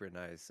is super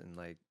nice and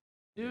like,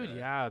 Dude, Yeah.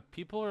 yeah,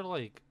 people are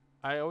like,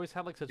 I always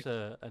had like such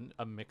a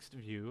mixed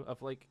view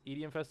of like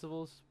EDM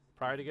festivals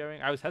prior to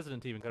going. I was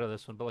hesitant to even go to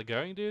this one, but like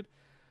going, dude,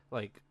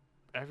 like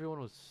everyone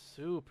was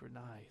super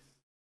nice.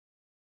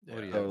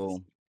 what do you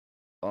So,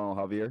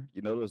 Javier,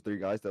 you know those three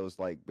guys that was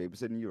like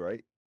babysitting you,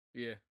 right?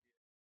 Yeah.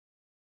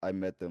 I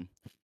met them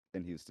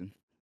in Houston.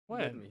 You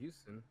lived When? in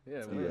Houston.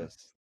 Yeah. So, where?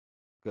 Yes,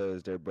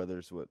 because they're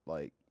brothers with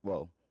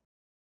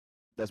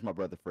that's my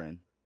brother friend.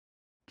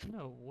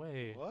 No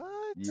way. What?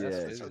 Yeah.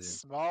 It's a crazy.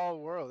 small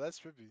world. That's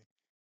trippy.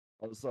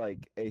 I was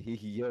like, hey,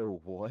 yo,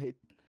 what?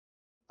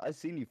 I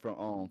seen you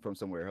from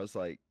somewhere. I was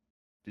like,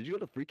 did you go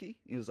to Freaky?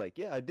 He was like,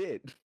 yeah, I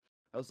did.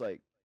 I was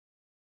like,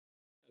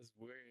 That's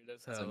weird.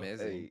 That's That's how.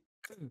 amazing. hey,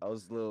 I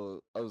was a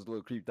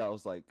little creeped out. I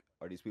was like,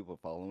 are these people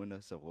following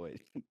us or what?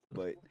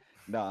 But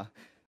nah,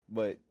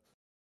 but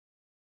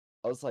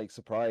I was like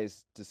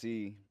surprised to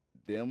see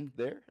them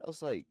there. I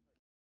was like,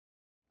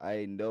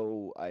 I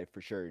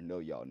for sure know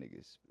y'all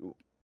niggas.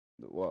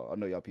 Well, I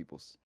know y'all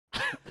peoples.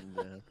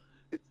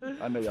 Yeah.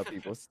 I know y'all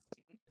peoples.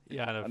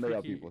 Yeah, no, I know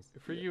y'all Freaky, peoples.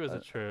 Freaky was a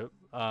trip.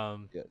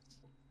 Yes.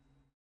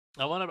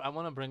 I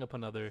wanna bring up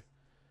another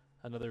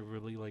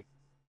really like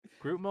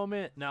group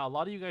moment. Now a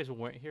lot of you guys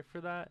weren't here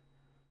for that,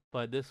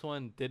 but this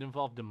one did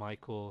involve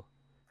DeMichael,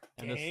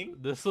 and Gang?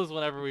 this was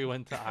whenever we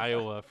went to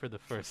Iowa for the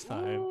first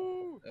time.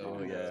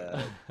 Oh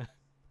yeah.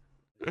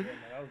 Yeah, man,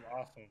 that was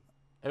awesome.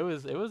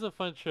 It was a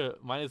fun trip.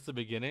 Minus the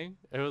beginning,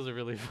 it was a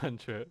really fun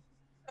trip.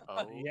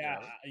 Oh Yeah,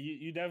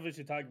 you definitely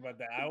should talk about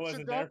that. I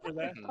wasn't there for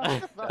that.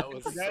 That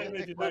was You so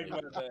definitely should talk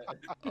funny.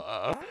 about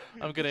that.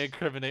 I'm gonna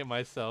incriminate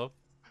myself.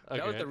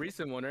 That was Okay. the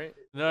recent one, right?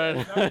 No,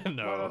 no, No,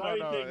 no. How you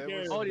no, take it care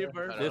was- of Oh, it, your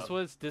bro? birthday. This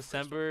was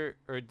December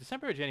or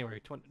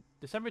January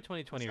December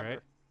 2020, right?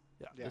 December.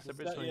 Yeah, Yeah.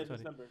 December Yeah, 2020.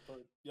 December.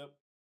 Yep.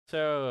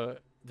 So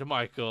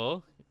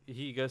DeMichael,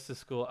 he goes to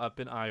school up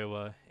in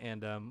Iowa,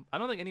 and I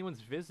don't think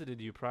anyone's visited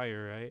you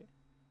prior, right?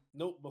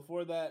 Nope.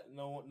 Before that,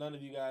 no, none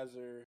of you guys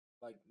are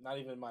like, not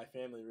even my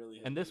family really.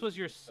 has And this been was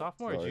your to Texas.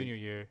 sophomore or Sorry. junior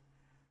year?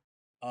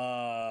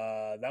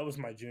 That was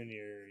my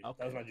junior.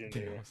 That was my junior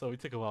Damn, year. so we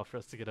took a while for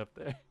us to get up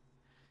there.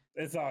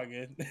 It's all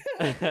good.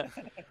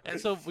 And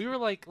so we were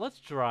like, let's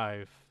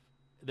drive.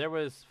 There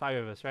was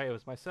 5 of us, right? It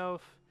was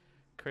myself,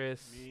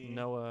 Chris, Me.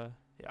 Noah,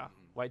 yeah, Mhm.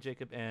 White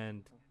Jacob,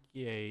 and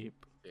Gabe,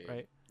 Gabe,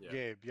 right? Yeah.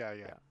 Gabe, yeah.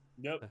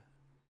 Yep.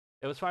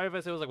 It was 5 of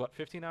us. It was like what,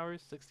 15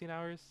 hours, 16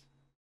 hours?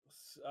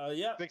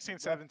 Yeah. 16,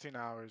 17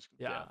 hours.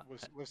 Yeah.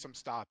 With some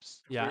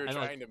stops. Yeah, We were and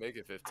trying like, to make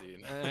it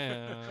 15.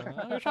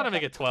 we were trying to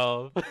make it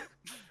 12.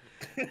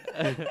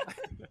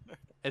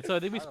 And so I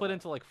think we I don't split know.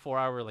 into like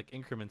 4-hour like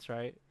increments,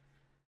 right?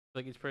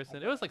 Like each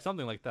person. It was like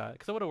something like that,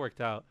 because it would have worked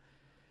out.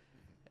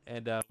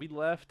 And we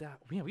left at,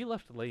 we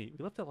left late.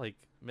 We left at like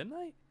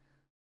midnight.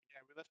 Yeah,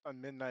 we left on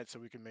midnight so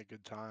we could make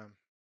good time.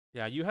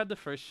 Yeah, you had the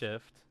first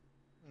shift.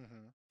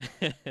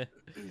 Mm-hmm.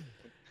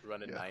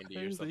 Running Yeah. 90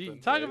 or You something.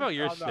 talk Gabe. about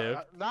your Oh, no,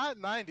 shift. not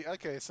 90.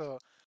 Okay, so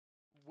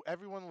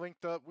everyone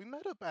linked up. We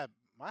met up at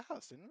my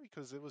house, didn't we?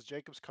 Because it was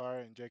Jacob's car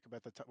and Jacob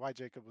at the time. Why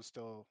Jacob was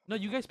still. No,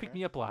 you guys picked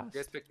me up last. You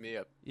guys picked me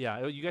up.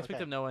 Yeah, you guys picked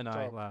Okay, up Noah and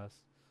I so- last.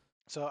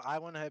 So I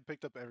went ahead,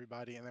 picked up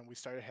everybody, and then we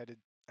started heading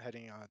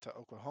to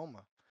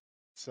Oklahoma.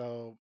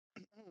 So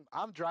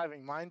I'm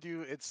driving, mind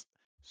you, it's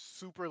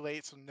super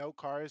late, so no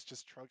cars,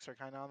 just trucks are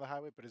kind of on the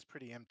highway, but it's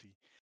pretty empty.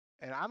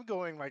 And I'm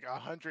going like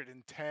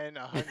 110,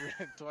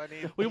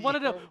 120. We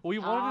wanted to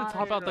like,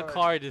 top out the I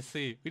car to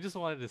see. We just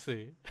wanted to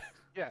see.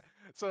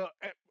 So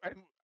and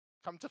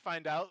come to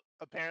find out,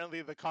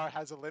 apparently the car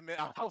has a limit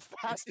on how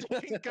fast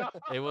it can go.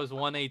 It was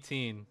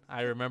 118.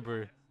 I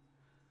remember.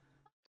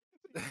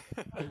 Wait,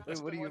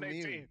 Just what the do you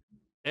 118. mean?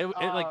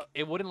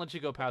 It wouldn't let you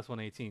go past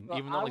 118, well,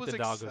 even though I like the was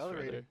dog was further.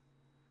 accelerating.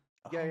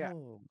 Yeah.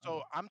 Oh,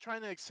 So I'm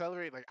trying to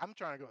accelerate, like I'm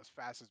trying to go as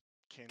fast as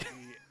can be,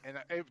 and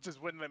it just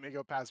wouldn't let me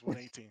go past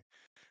 118.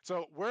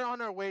 So we're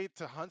on our way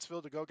to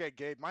Huntsville to go get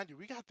Gabe. Mind you,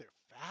 we got there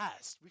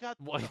fast. We got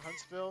What? to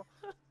Huntsville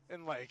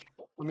in like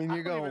I mean, I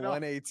you're don't even going know.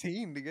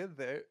 118 to get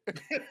there.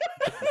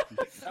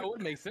 That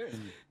would make sense.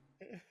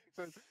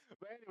 but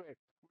anyway,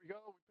 we pick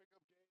up Gabe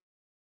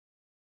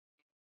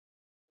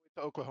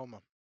to Oklahoma.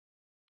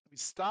 We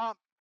stop.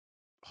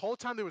 Whole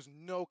time there was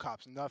no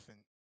cops, nothing.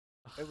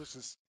 It was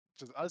just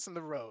us in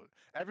the road.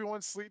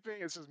 Everyone's sleeping.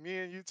 It's just me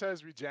and you,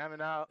 Tez. We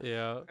jamming out.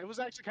 Yeah. It was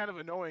actually kind of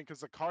annoying because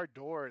the car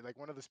door, like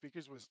one of the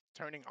speakers, was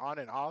turning on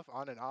and off,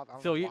 on and off. I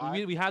don't So know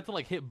why. we had to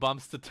like hit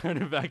bumps to turn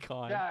it back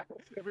on. Yeah,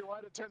 if we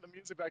wanted to turn the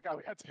music back on,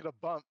 we had to hit a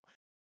bump.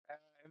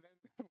 And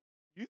then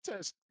you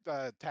test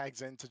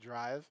tags in to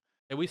drive.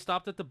 And we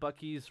stopped at the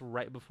Buc-ee's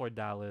right before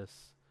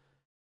Dallas.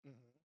 Mhm.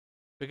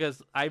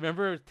 Because I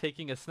remember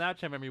taking a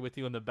Snapchat memory with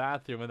you in the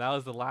bathroom, and that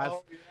was the last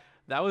Oh, yeah.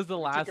 that was the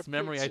We took a last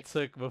memory I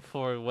picture. took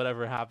before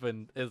whatever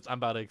happened is I'm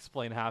about to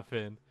explain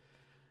happened.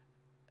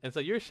 And so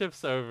your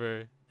shift's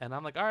over, and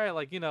I'm like, all right,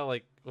 like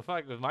like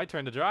it was my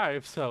turn to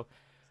drive. So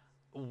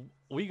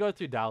we go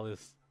through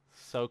Dallas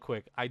so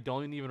quick. I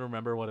don't even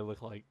remember what it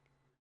looked like.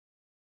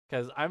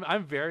 Cause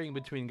I'm varying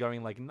between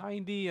going like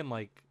 90 and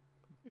like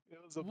It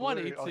was a blur. All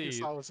you 118.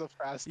 saw was a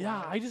fast yeah.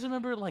 line. I just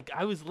remember like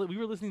we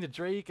were listening to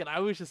Drake, and I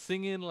was just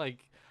singing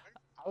like.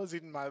 I was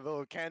eating my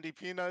little candy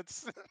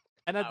peanuts.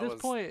 And at I this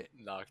was point,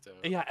 knocked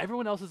out. yeah,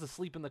 everyone else is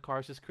asleep in the car.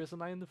 It's just Chris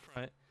and I in the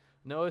front.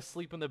 Noah's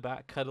asleep in the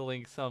back,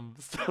 cuddling some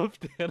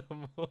stuffed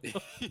animal.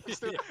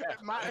 Still,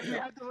 we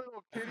had the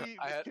little kitty,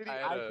 I had- kitty I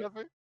had eye a-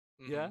 cover.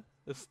 Mhm. Yeah,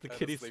 it's the I had a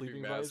kitty sleeping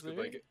sleeping mask visor. with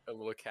like a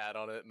little cat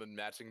on it and then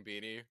matching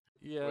beanie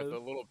yeah, with a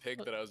little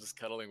pig that I was just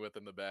cuddling with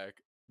in the back.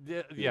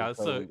 yeah, He yeah. was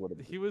So cuddling with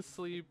a he was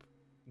asleep.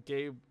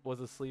 Gabe was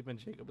asleep, and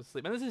Jacob was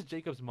asleep. And this is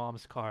Jacob's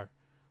mom's car,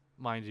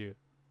 mind you.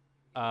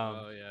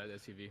 Oh yeah, the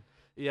SUV.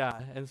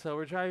 Yeah, and so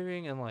we're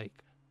driving, and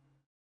like,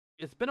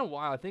 it's been a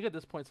while. I think at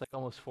this point it's like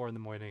almost 4 in the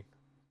morning.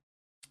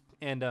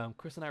 And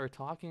Chris and I were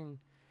talking,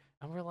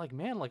 and we're like,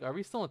 man, like, are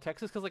we still in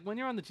Texas? Because like when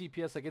you're on the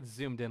GPS, like it's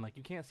zoomed in, like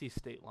you can't see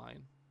state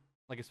line,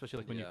 like especially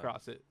like when you Yeah.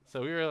 cross it.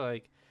 So we were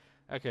like,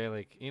 okay,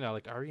 like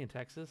like, are we in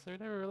Texas or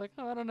whatever? We're like,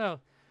 oh, I don't know.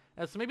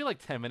 And so maybe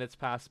like 10 minutes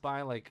passed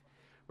by. Like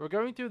we're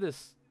going through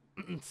this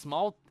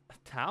small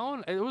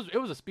town. It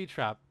was a speed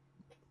trap.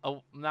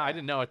 Oh, no, I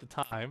didn't know at the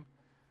time.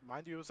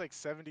 Mind you, it was like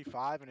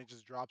 75, and it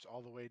just drops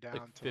all the way down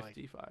Like to like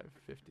 55,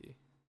 50.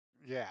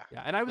 yeah.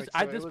 Yeah, and I was Like, so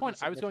at it this was a point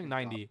I was going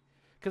significant drop. 90,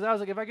 because I was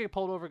like, if I get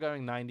pulled over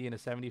going 90 and a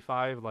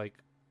 75, like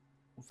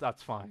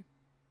that's fine.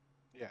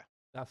 Yeah.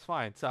 That's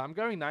fine. So I'm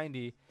going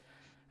 90,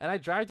 and I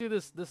drive through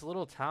this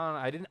little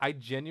town. I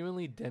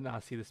genuinely did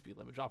not see the speed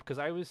limit drop because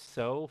I was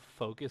so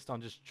focused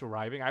on just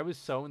driving. I was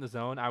so in the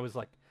zone. I was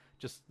like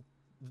just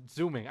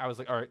zooming. I was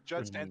like, all right.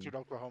 Just entered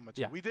Oklahoma.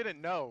 Too. Yeah. We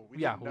didn't know.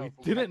 Yeah, didn't know, we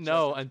but had didn't just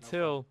know entered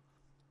until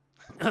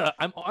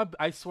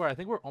I swear I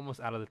think we're almost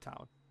out of the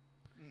town.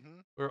 Oklahoma.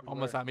 Mhm. We're We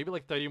almost were. out. Maybe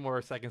like 30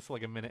 more seconds to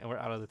like a minute, and we're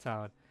out of the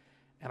town.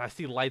 And I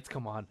see lights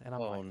come on, and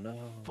I'm Oh like, no.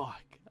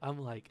 fuck.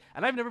 I'm like,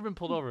 and I've never been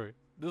pulled over.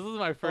 This is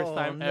my first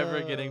time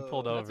ever getting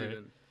pulled no. That's over.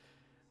 even-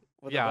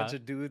 With Yeah. a bunch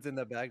of dudes in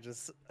the back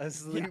just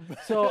asleep.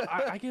 So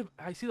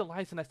I see the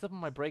lights, and I step on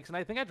my brakes, and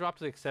I think I dropped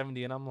to like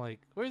 70, and I'm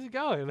like, where's he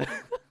going?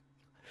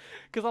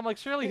 Because I'm like,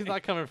 surely he's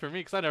not coming for me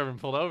because I never been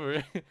pulled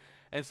over.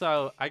 And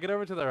so I get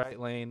over to the right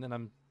lane and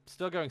I'm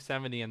still going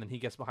 70, and then he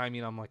gets behind me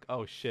and I'm like,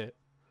 oh shit.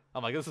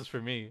 I'm like, this is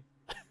for me.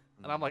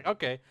 And I'm like,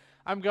 okay,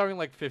 I'm going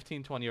like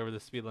 15, 20 over the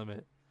speed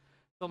limit.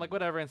 So I'm like,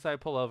 whatever. And so I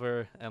pull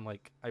over and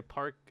like I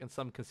park in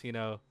some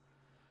casino.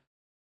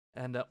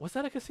 And was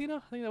that a casino?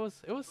 I think it was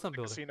some The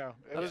building. casino.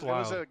 That's It was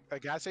wild. a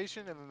gas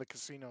station, and then the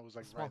casino was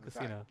like A small right in the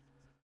back.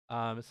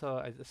 casino. So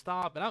I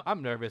stop, and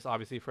I'm nervous,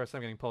 obviously, first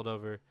time getting pulled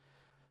over.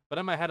 But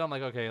in my head, I'm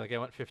like, okay, like I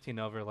went 15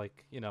 over,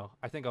 like,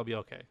 I think I'll be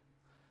okay.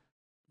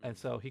 And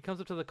so he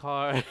comes up to the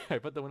car, I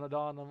put the window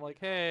down, and I'm like,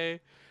 hey.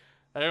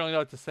 I don't really know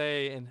what to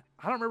say, and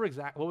I don't remember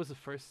what was the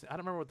first. I don't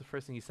remember what the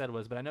first thing he said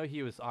was, but I know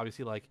he was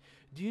obviously like,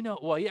 "Do you know?"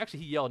 Well, he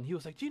yelled, and he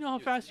was like, "Do you know how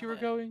fast you were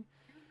going?"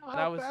 And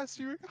I How was, fast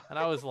you were and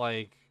I was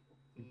like,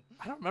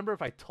 I don't remember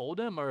if I told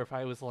him or if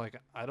I was like,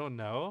 I don't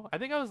know. I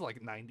think I was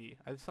like 90.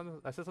 I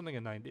said something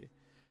in 90,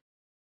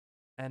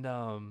 and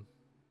or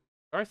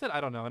I said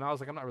I don't know, and I was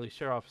like, I'm not really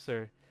sure,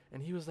 officer.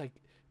 And he was like,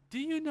 "Do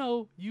you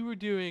know you were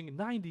doing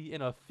 90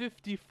 in a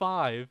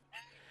 55?"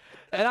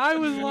 And I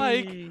was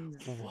like,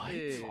 "What?"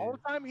 the whole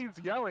time he's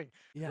yelling,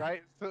 Yeah.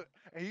 right? So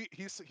and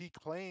he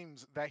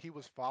claims that he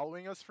was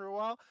following us for a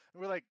while,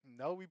 and we're like,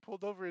 no, we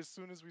pulled over as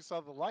soon as we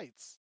saw the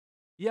lights.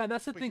 Yeah, and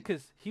that's the But thing,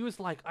 because he was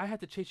like, I had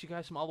to chase you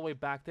guys from all the way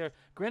back there.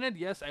 Granted,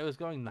 yes, I was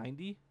going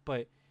 90,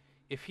 but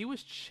if he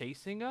was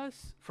chasing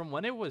us from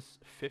when it was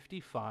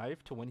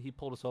 55 to when he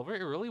pulled us over,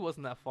 it really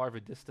wasn't that far of a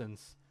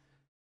distance.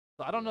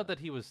 So I don't know Yeah. that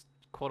he was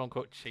quote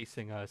unquote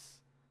chasing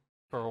us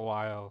for a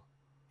while.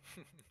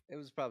 It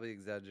was probably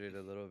exaggerated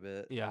a little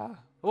bit. Yeah.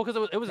 Well,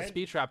 because it was a And-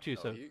 speed trap too,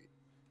 No, so. he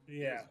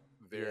Yeah.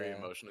 was very Yeah.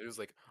 emotional. He was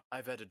like,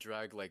 I've had to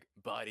drag like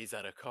bodies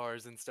out of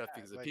cars and stuff Yeah,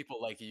 because of like-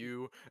 people like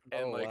you. Oh,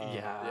 And like, wow.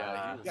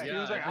 Yeah. he Yeah, was, he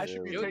was like, I just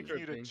should be really taking you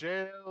to tripping.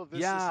 jail. This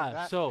Yeah, and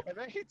that. so- And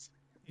then he's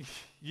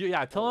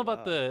Yeah, tell Oh, him about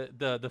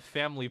wow. the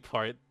family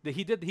part.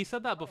 He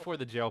said that before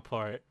the jail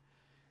part.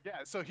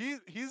 yeah. So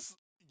he's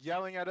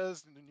yelling at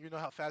us. And you know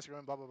how fast you're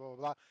going. Blah blah blah blah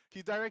blah.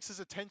 He directs his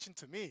attention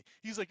to me.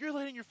 He's like, "You're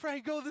letting your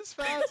friend go this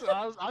fast?" And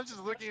I'm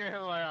just looking at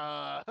him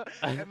like,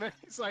 And then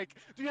he's like,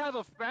 "Do you have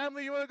a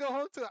family you want to go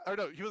home to?" Or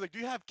no, he was like, "Do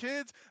you have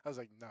kids?" I was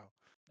like, "No."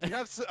 Do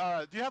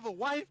you have a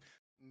wife?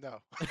 No.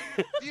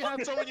 Do you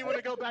have someone you want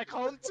to go back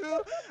home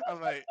to?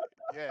 I'm like,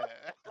 yeah.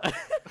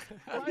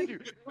 Mind you,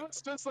 it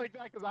was just like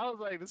that because I was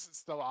like, this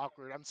is so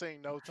awkward. I'm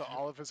saying no to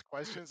all of his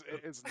questions.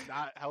 It is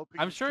not helping.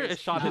 I'm his sure it case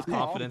shot his at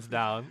all. confidence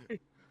down.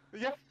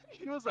 Yeah,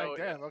 he was like, Oh,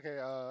 yeah. damn, okay.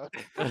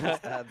 Must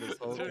have had this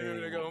whole Who you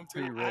gonna thing go home to?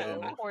 At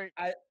pre-written. this point,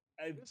 I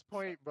at this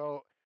point,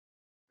 bro,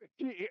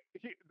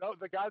 no,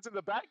 the guys in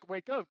the back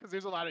wake up because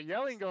there's a lot of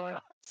yelling going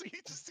on. So you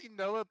just see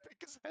Noah pick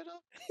his head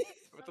up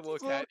With the That's little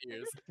his cat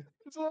ears.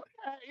 His little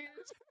cat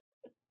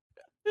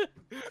ears.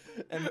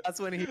 And that's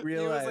when he He was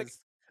realized, like,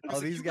 oh,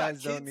 "You these got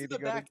guys don't kids in need to the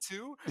go to back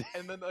too."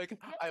 And then like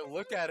I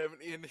look at him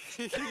and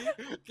he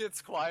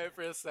gets quiet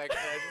for a second.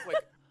 And I just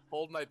like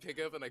hold my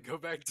pickup and I go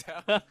back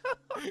down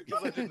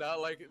because I did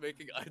not like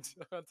making eye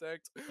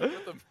contact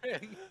with the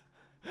man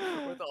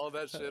with all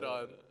that shit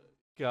on.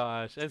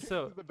 Gosh, and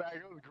so In the back,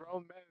 it was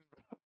grown men.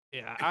 Bro.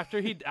 yeah, after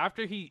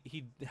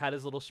he had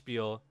his little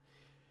spiel,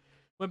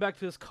 went back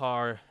to his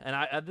car, and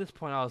at this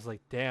point I was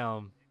like,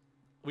 damn,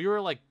 we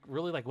were like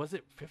really like, was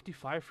it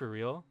 55 for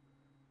real?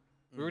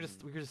 We were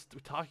just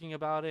talking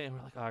about it, and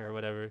we're like, all right,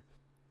 whatever.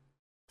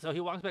 So he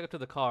walks back up to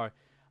the car.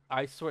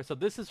 I swear. So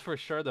this is for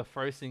sure the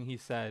first thing he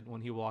said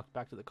when he walked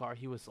back to the car.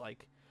 He was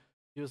like,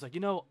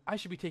 I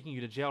should be taking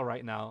you to jail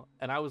right now.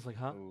 And I was like,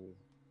 huh? Ooh.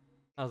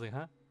 I was like,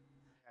 huh?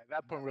 At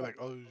that point, we're like,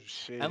 oh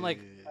shit. And like,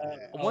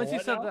 Oh, once he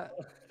what said now? that,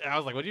 I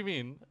was like, what do you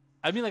mean?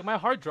 I mean, like my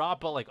heart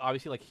dropped, but like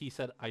obviously, like he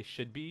said I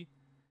should be.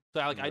 So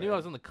I knew I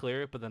was in the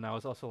clear, but then I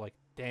was also like,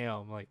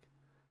 damn,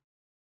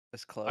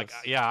 That's close. like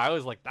yeah, I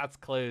was like, that's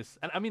close.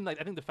 And I mean, like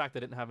I think the fact that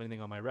I didn't have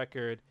anything on my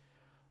record,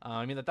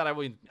 I mean that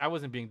I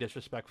wasn't being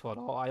disrespectful at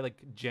all. I like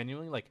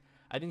genuinely like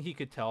I think he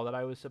could tell that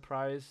I was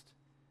surprised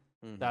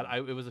that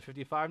Mhm. it was a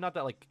 55. Not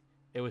that like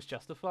it was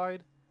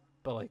justified,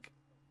 but like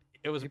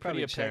it was He pretty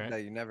probably checked apparent.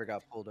 that you never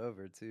got pulled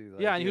over too.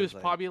 Yeah, like, and he was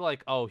like, probably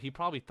like, oh, he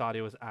probably thought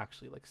it was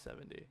actually like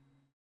 70.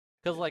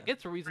 Because like Yeah.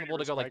 it's reasonable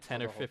to go like 10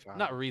 respectful or the whole 15.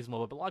 Not time.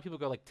 reasonable, but a lot of people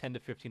go like 10 to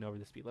 15 over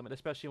the speed limit,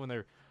 especially when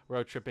they're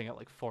road tripping at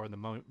like 4 in the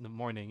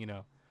morning.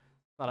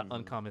 Not an Mhm.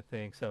 uncommon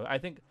thing. So I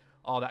think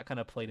all that kind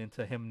of played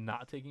into him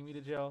not taking me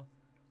to jail.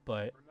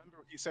 But Remember,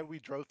 he said we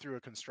drove through a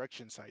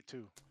construction site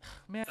too.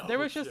 man, Oh, there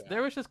yeah.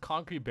 was just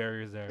concrete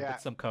barriers there Yeah.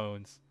 with some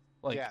cones.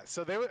 Like yeah,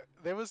 so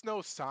there was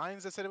no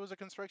signs that said it was a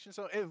construction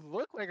zone. It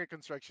looked like a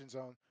construction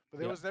zone, but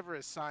there Yeah. was never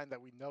a sign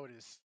that we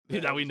noticed.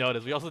 that it we was a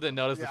noticed. We also didn't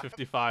notice the Yeah.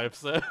 55.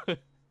 So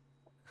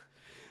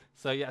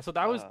so yeah, so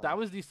that Wow.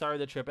 was the start of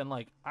the trip, and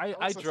like That I was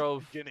just the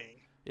drove. beginning.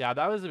 Yeah,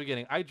 that was the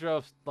beginning. I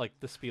drove like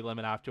the speed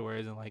limit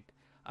afterwards, and like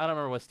I don't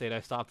remember what state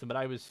I stopped in, but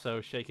I was so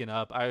shaken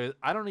up. I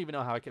don't even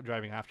know how I kept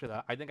driving after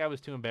that. I think I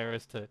was too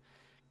embarrassed to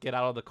get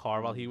out of the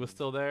car while he was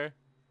still there,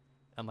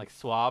 and like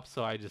swap.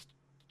 So I just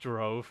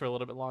drove for a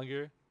little bit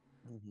longer.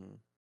 Mhm.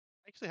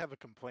 I actually have a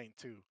complaint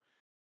too.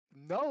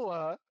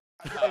 Noah,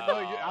 No,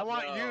 I Oh,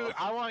 want no. you.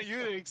 I want you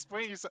to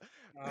explain yourself.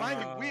 Mind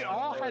you, we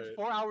all had Alright.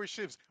 4-hour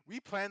shifts. We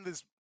planned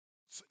this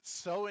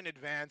so in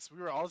advance. We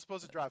were all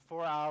supposed to drive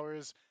 4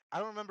 hours. I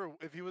don't remember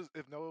if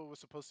Noah was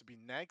supposed to be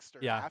next or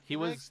Yeah, after he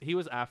was next. he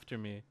was after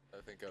me.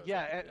 I think I was.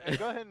 Yeah, after and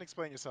go ahead and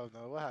explain yourself,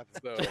 Noah. What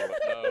happened?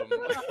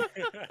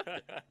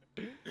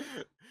 So,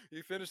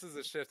 he finishes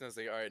the shift and I was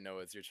like, all right,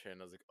 Noah, it's your turn.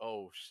 I was like,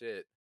 oh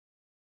shit.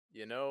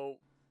 You know,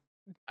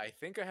 I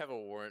think I have a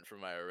warrant for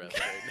my arrest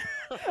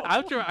right now.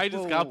 After I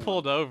just got Whoa.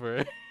 pulled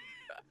over.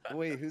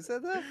 Wait, who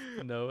said that?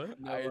 Noah.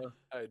 I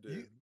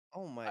did.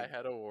 Oh my. I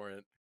had a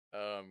warrant.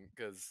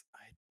 Because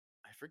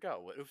I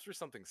forgot what it was for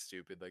something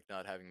stupid, like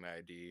not having my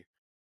ID.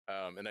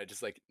 And I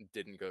just like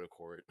didn't go to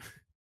court.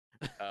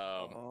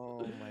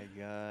 Oh my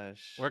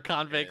gosh. We're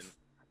convicts.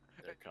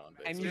 They're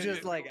convicts. And you but just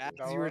it- like as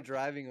you were Noah?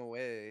 driving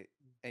away,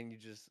 and you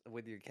just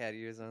with your cat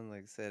ears on,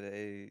 like said,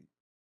 "Hey,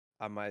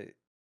 I might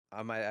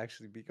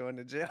actually be going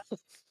to jail."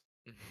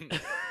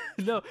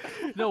 no,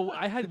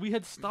 we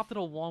had stopped at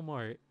a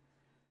Walmart,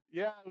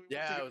 Yeah. We went to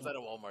yeah, get I was at a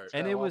Walmart.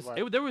 and Yeah, it was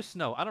Walmart. there was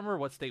snow. I don't remember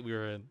what state we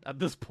were in at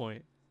this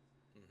point.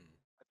 Mhm.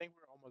 I think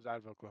we were almost out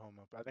of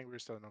Oklahoma, but I think we were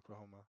still in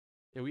Oklahoma.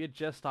 Yeah, we had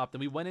just stopped, and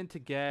we went in to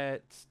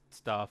get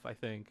stuff, I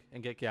think,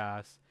 and get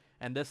gas.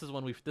 And this is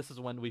when we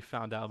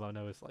found out about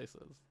Noah's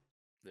license.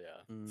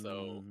 Yeah.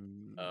 So,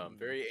 Mm.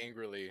 very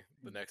angrily,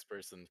 the next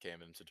person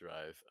came in to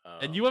drive.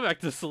 And you went back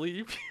to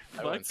sleep.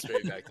 I went Fuck.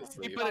 straight back to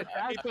sleep. put it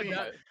I back put to my-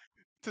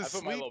 To I put my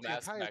sleep little the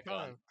mask entire back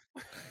on.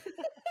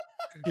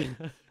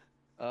 time.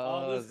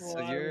 Oh, this so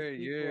while your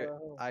people your at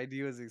home.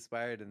 ID was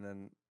expired,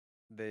 and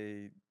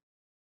then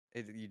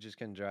you just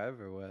couldn't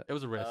drive, or what? It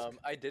was a risk.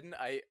 I didn't.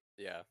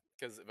 Yeah,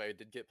 because if I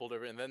did get pulled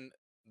over, and then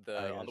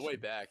I on the way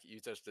gotcha. back,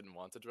 Utah didn't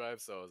want to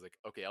drive, so I was like,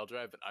 okay, I'll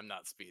drive, but I'm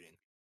not speeding.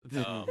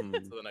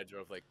 Mhm. So then I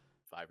drove like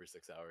 5 or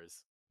 6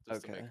 hours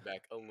just to Okay. make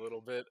back a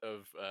little bit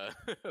of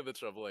the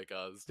trouble I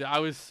caused. Dude, I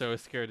was so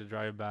scared to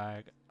drive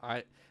back.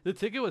 The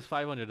ticket was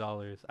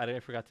 $500. I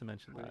forgot to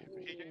mention that.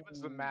 He gave us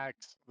the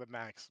max.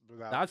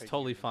 Without That's taking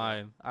totally it to jail.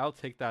 fine. I'll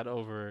take that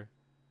over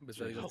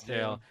Besides Jail. the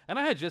jail. And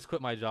I had just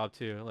quit my job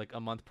too, like a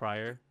month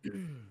prior,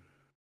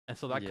 and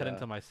so that cut Yeah.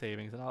 into my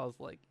savings, and I was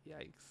like,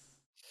 yikes.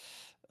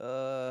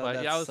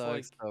 That yeah, I was sucks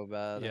like, so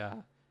bad. Yeah,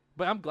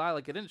 but I'm glad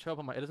like it doesn't show up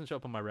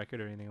on my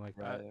record or anything like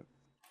that. Right.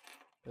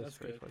 That's That's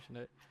very good.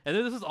 fortunate. And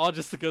then this is all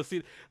just to go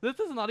see. This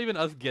is not even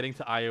us getting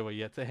to Iowa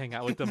yet to hang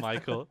out with the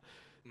Michael.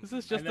 This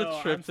is I just know,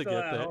 a trip I'm to still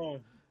get at there.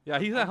 home. Yeah,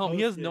 he's at I'm home.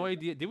 He has no hosted.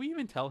 idea. Did we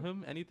even tell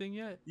him anything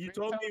yet? You We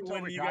told tell me him till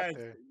when we you got guys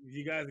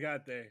there.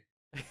 got there.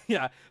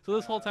 Yeah. So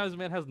this whole time, this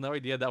man has no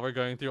idea that we're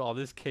going through all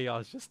this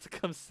chaos just to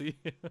come see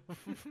him.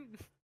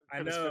 I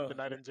Could've spent know. the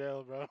night in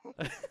jail, bro.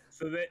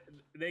 So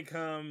they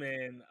come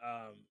and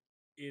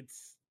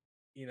it's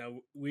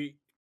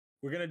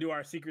we're gonna do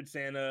our Secret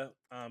Santa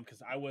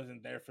because I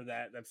wasn't there for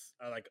that. That's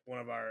like one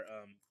of our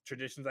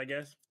traditions, I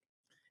guess.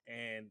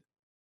 And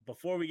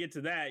before we get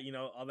to that,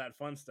 all that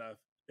fun stuff,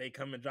 they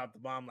come and drop the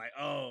bomb like,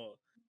 oh,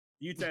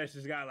 Utah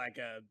just got like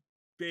a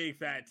big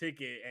fat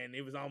ticket and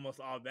it was almost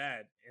all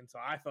bad. And so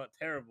I felt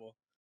terrible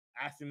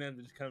asking them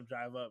to just come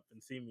drive up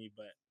and see me,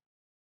 but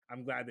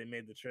I'm glad they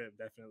made the trip,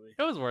 definitely.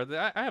 It was worth it.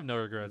 I have no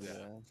regrets. Yeah.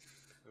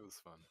 Yeah. It was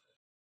fun.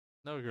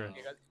 No regrets.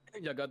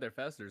 Y'all got there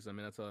faster, so I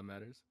mean that's all that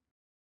matters.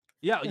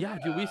 Yeah,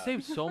 dude. We Yeah.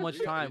 saved so much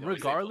We- time. we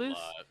saved a Regardless,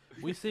 lot.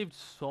 we saved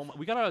so much.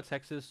 We got out of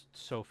Texas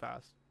so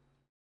fast.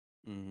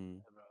 Mm-hmm.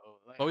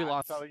 But we I'm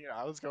lost. telling you,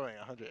 I was going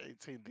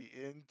 118 the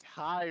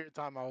entire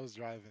time I was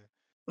driving.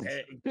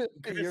 Hey, Your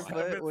Chris foot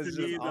happens was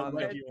to be just the on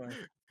lucky one.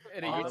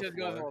 And On you the just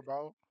goes floor,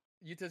 bro.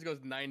 you just goes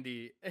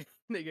 90 and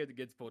they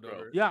gets pulled Bro.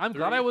 over. Yeah, I'm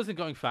glad I Three- wasn't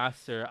going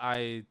faster.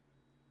 I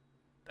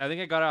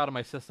think I got it out of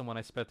my system when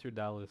I sped through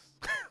Dallas.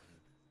 There were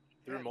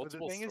Yeah, but the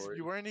multiple thing is, stories.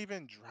 you weren't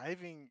even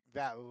driving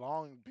that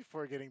long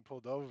before getting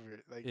pulled over.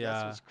 Like Yeah.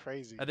 that's what's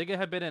crazy. I think it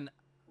had been in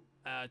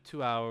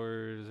 2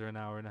 hours or an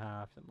hour and a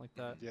half, something like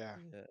that. Yeah.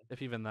 Yeah.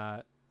 If even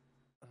that.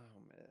 Oh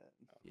man.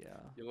 Yeah.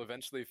 You'll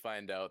eventually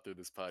find out through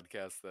this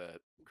podcast that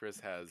Chris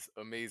has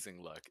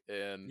amazing luck,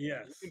 and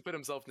Yes. he can put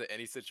himself into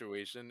any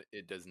situation.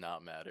 It does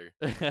not matter.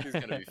 He's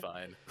gonna be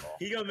fine.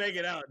 He gonna make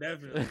it out,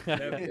 definitely. He'll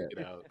definitely. make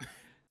it out.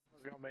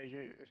 We're gonna make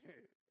it.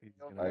 He's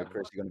All All gonna right,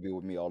 Chris, you're gonna be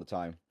with me all the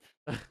time.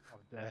 I'm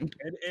dead.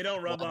 It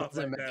don't rub Well, off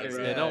doesn't like that. matter,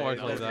 bro. Yeah, don't work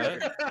it like doesn't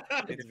that.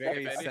 matter. It's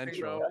very If anything,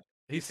 central. bro,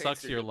 He takes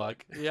sucks your your good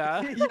luck.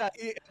 Yeah. Yeah,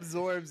 it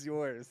absorbs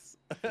yours.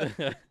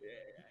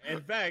 In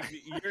fact,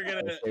 you're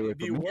gonna Stay away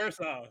be from me. worse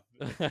off.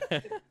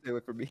 Stay away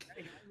from me.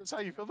 That's how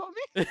you feel about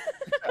me?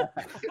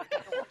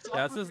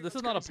 Yeah, this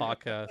is not a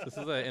podcast. This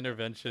is an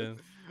intervention.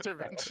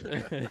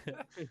 Intervention.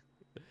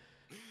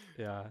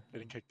 Yeah.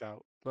 Getting kicked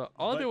out. But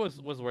all of But-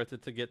 it was worth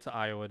it to get to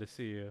Iowa to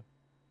see you.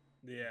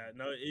 Yeah,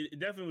 no, it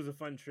definitely was a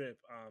fun trip.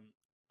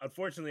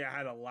 Unfortunately, I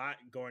had a lot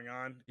going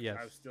on. 'cause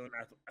I was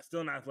Yes.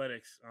 still in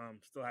athletics.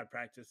 Still had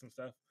practice and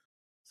stuff,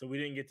 so we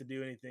didn't get to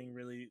do anything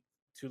really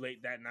too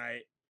late that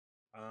night.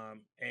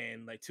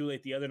 And like too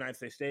late the other nights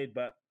they stayed,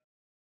 but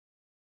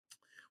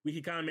we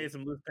kind of made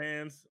some loose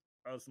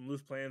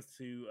plans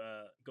to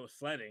go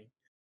sledding.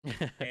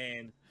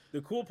 And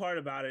the cool part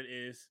about it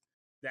is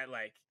that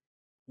like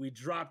we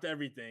dropped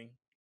everything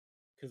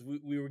because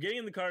we were getting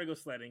in the car to go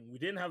sledding. We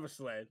didn't have a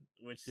sled,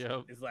 which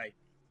Yep. is like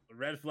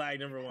red flag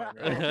number one,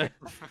 right?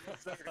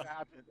 That's never gonna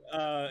happen.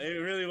 It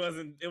really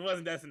wasn't. It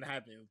wasn't destined to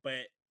happen.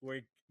 But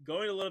we're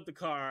going to load up the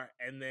car,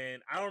 and then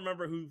I don't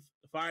remember who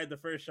fired the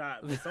first shot.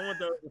 But someone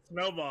threw a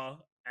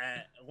snowball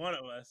at one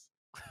of us,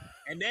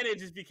 and then it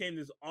just became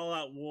this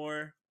all-out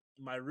war.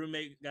 My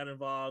roommate got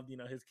involved. You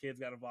know, his kids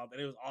got involved,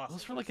 and it was It awesome.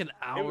 was for like an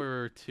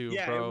hour or two,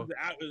 Yeah, bro.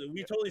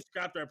 we totally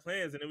scrapped our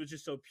plans, and it was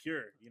just so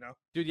pure. You know.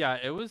 Dude, yeah,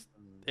 it was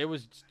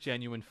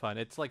genuine fun.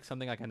 It's like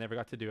something like I never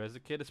got to do as a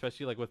kid,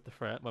 especially like with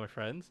with my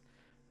friends.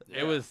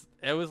 Yeah.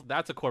 It was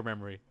that's a core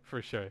memory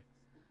for sure.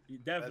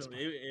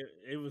 Definitely,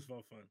 it was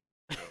fun.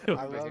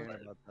 I remember love hearing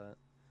it. about that.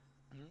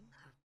 Mhm.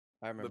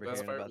 I The remember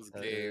best hearing part about was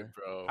that. Gabe, yeah.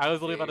 bro. I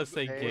was literally about to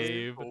say Gabe.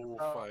 Gabe. So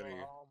Oh, funny.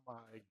 oh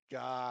my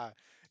god,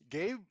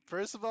 Gabe!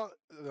 First of all,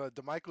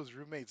 DeMichael's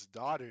roommate's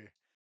daughter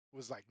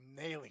was like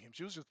nailing him.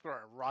 She was just throwing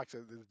rocks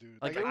at this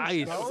dude. Like it was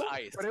ice. It was snow,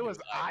 ice. but it was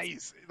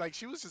ice. Like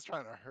she was just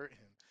trying to hurt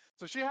him.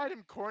 So she had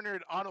him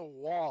cornered on a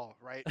wall,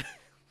 right?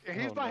 And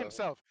he's Oh, by no.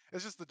 himself.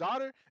 It's just the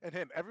daughter and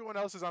him. Everyone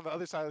else is on the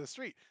other side of the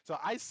street. So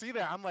I see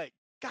that. I'm like,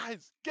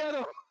 guys, get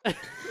him! So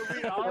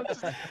we all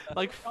just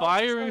Like we all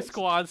firing just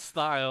squad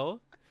style.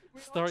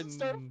 we Start all just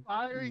start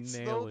firing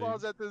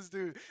snowballs nailing. at this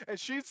dude. And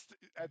she's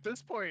at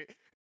this point,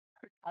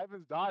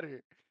 Ivan's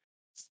daughter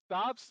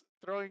stops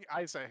throwing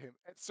ice at him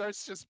and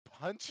starts just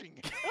punching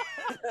him.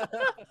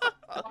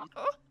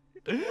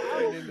 Turned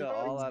While into throwing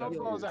all out of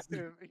snowballs at foods.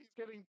 him. He's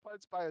getting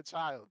punched by a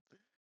child.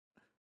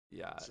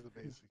 Yeah. This is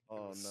amazing.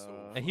 Oh was so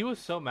no. And he was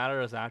so mad at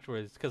us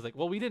afterwards because like,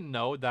 well, we didn't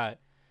know that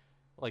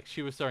like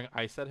she was throwing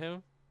ice at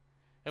him,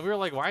 and we were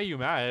like, why are you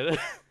mad?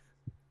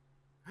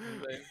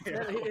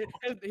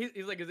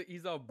 He's like,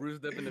 he's all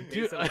bruised up in the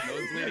Dude, face and his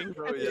nose bleeding.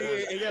 Bro,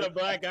 yeah. He got a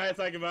black guy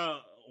talking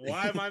about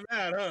why am I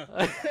mad, huh?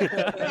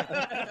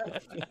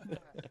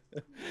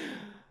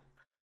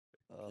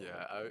 Oh, my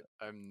Yeah, God.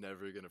 I'm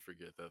never gonna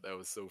forget that. That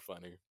was so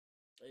funny.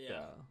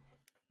 Yeah.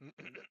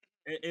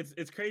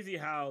 It's crazy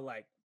how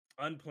like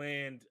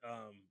unplanned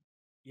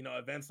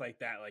events like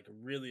that like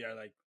really are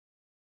like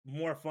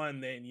more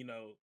fun than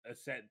a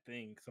set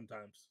thing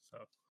sometimes. So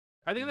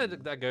I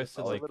think that goes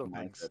to all like little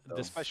mindset, things, though.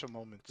 the special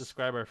moments.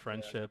 describe our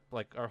friendship,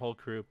 like our whole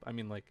group. I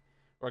mean, like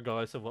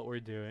regardless of what we're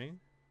doing,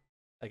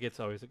 like it's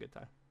always a good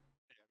time.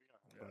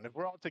 And if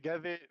we're all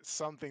together,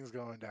 something's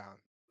going down.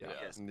 Yeah.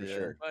 Yes, for Yeah.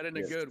 sure. But in a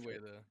Yes, good for way,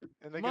 sure. though.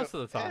 And they Most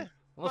go, of the time,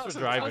 unless most we're of the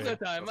time. driving. Most of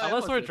the time, Unless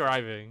most we're of the time.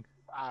 driving.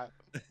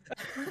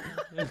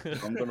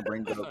 I'm gonna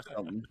bring up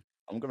something.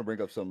 I'm gonna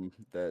bring up something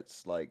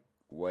that's like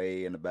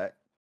way in the back.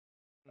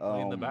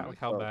 Way in the back, like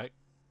how so, back?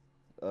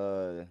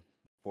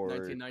 For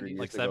 1990s? 3 years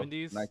Like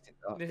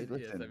ago, 70s? hey, Yeah,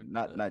 listen, 70s.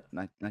 not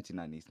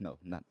 1990s. No,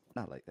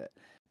 not like that.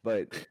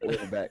 But way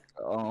back.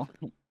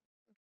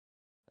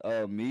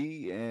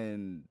 Me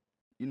and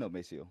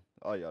Maceo.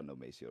 All y'all know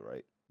Maceo,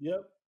 right?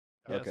 Yep.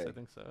 Yes, Okay. I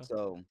think so.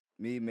 So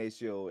me,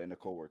 Maceo, and a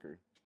coworker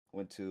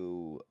went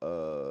to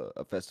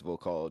a festival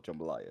called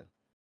Jambalaya.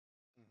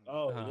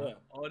 Oh Uh-huh. yeah.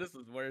 Oh, this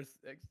was worse.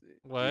 Actually,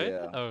 What?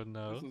 Yeah. Oh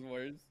no. this was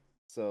worse.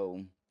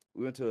 So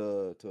we went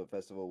to a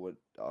festival with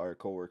our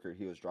coworker.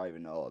 He was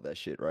driving all that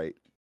shit, right?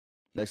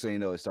 Next thing you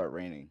know, it started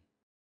raining.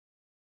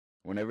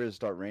 Whenever it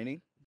started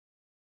raining,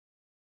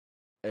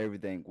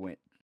 everything went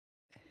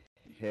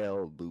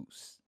hell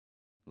loose.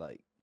 Like,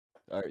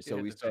 all right, so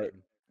hit we the start.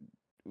 fan.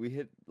 We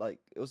hit like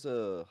it was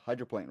a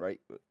hydroplane, right?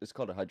 It's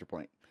called a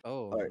hydroplane.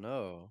 Oh Alright.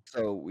 no.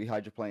 So we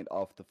hydroplaned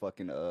off the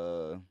fucking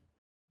the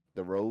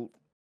road,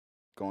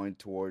 going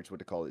towards what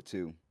they call it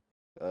to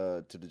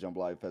the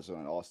Jambalaya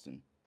Festival in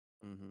Austin.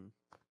 Mm-hmm.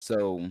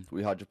 So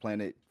we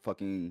hydroplaned it,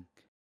 fucking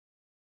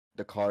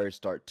the cars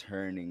start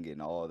turning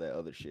and all that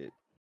other shit.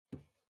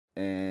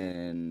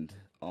 And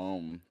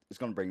it's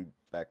gonna bring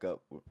back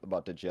up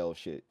about the gel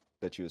shit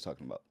that you was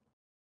talking about.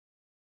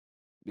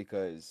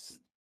 Because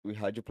we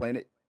hydroplaned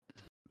it,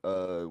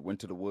 went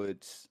to the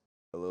woods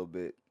a little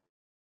bit.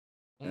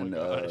 Oh my And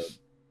gosh.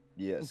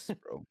 yes,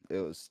 bro. It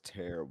was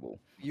terrible.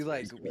 You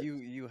like It's like-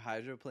 you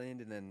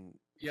hydroplaned and then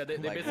Yeah, they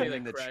like basically went like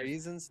in the crashed.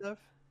 trees and stuff.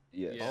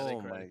 Yes. Yeah, they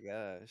oh my crashed.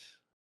 gosh,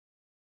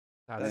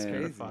 That's that's And-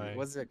 crazy. terrifying.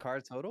 Was the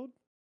car totaled?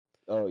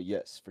 Oh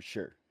yes, for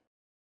sure.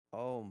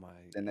 Oh my.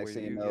 The next were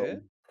thing you you know,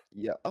 good?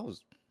 yeah, I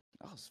was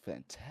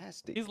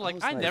fantastic. He's I like,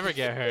 was I never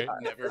get hurt.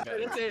 Never It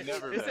better. said-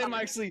 Never it said better. I'm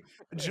actually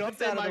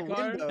jumped in out of my the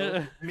car.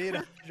 window mid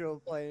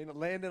hydroplane,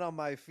 landed on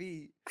my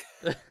feet,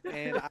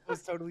 and I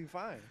was totally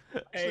fine.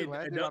 Actually Hey,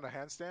 landed on a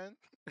handstand.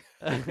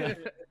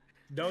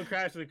 don't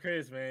crash with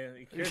Chris,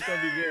 man. Chris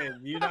gonna be good.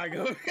 You're not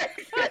gonna.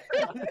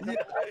 Yeah,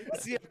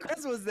 see, if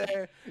Chris was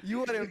there, you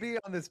wouldn't be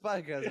on this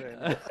podcast right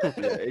now.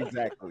 yeah,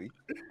 exactly.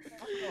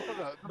 Hold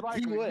up.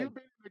 He Michael, would. you've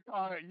been in the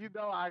car. You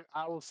know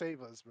I will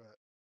save us, bro.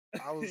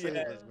 I will save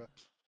Yeah. us, bro.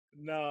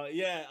 No,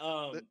 yeah.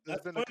 There's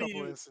That's been a funny.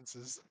 couple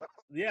instances.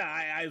 Yeah,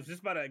 I was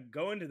just about to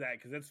go into that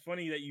because it's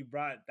funny that you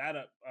brought that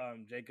up,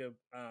 Jacob.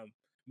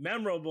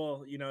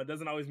 Memorable, it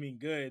doesn't always mean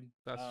good.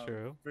 That's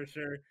true. For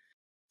sure.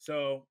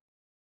 So,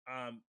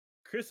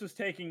 Chris was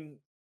taking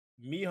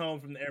me home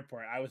from the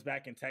airport. I was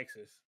back in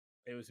Texas.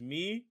 It was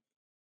me,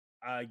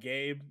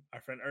 Gabe,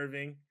 our friend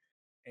Irving,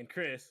 and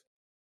Chris.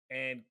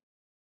 And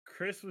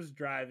Chris was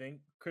driving.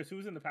 Chris, who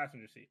was in the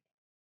passenger seat?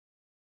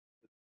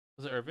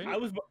 Was it Irving? I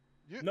was.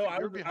 You, No, I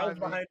you're was. I was behind me.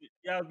 behind you.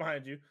 Yeah, I was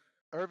behind you.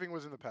 Irving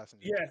was in the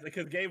passenger. Yes,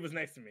 because Gabe was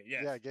next to me.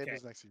 Yes. Yeah, Gabe okay.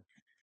 was next to you.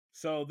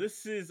 So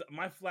this is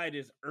my flight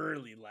is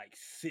early, like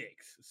 6.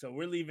 So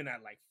we're leaving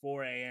at like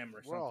 4 a.m.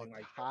 or We're all something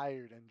like that.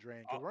 tired and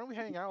drained. 'Cause weren't we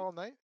hanging out all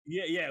night?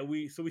 Yeah.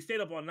 We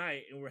stayed up all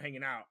night and we're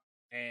hanging out,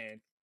 and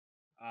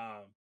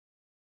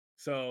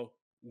so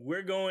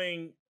we're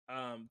going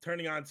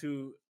turning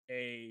onto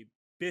a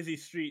busy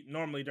street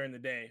normally during the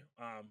day.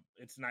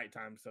 It's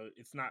nighttime, so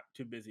it's not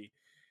too busy,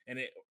 and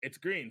it's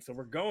green. So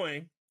we're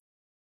going,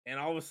 and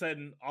all of a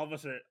sudden, all of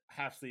us are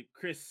half asleep.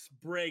 Chris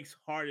brakes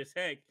hard as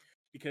heck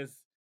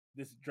because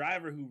this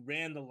driver who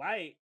ran the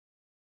light,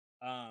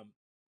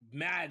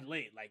 mad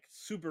late, like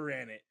super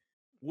ran it,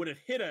 would have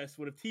hit us,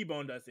 would have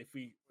T-boned us if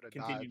we Would've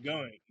continued died.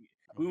 going.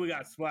 We would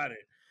got splattered.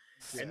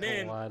 And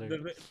then Splattered.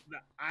 the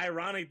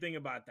ironic thing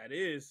about that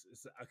is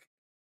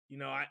you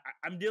know,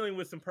 I'm dealing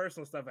with some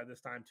personal stuff at this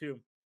time too.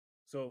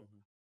 So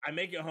I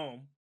make it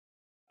home.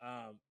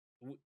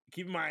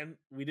 Keep in mind,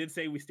 we did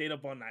say we stayed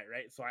up all night,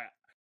 right? So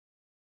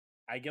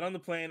I get on the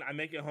plane, I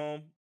make it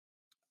home.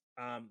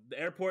 The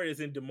airport is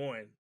in Des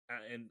Moines,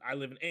 and I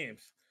live in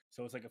Ames,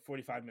 so it's like a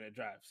 45-minute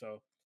drive.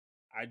 So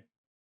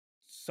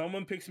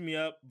someone picks me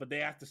up, but they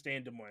have to stay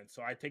in Des Moines.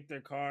 So I take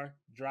their car,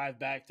 drive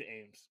back to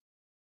Ames.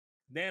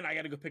 Then I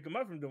got to go pick them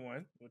up from Des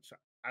Moines, which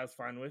I was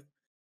fine with.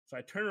 So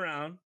I turn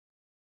around,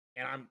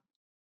 and I'm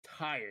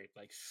tired,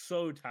 like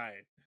so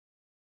tired.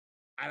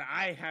 And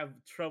I have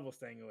trouble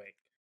staying awake.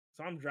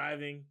 So I'm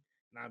driving,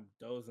 and I'm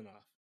dozing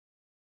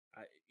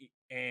off.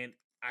 And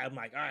I'm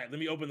like, all right, let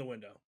me open the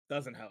window.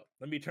 Doesn't help.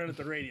 Let me turn up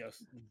the radio.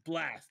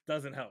 Blast.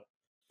 Doesn't help.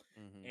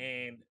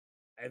 And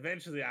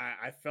eventually I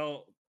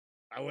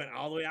went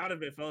all the way out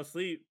of it, fell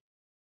asleep.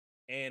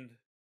 And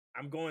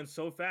I'm going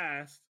so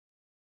fast,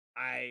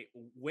 I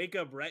wake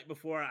up right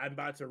before I'm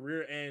about to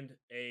rear end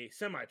a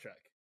semi truck.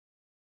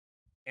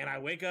 And I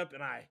wake up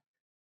and I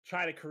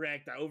try to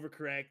correct, I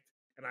overcorrect,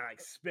 and I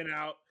like spin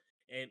out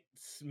and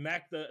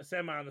smack the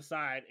semi on the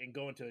side and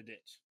go into a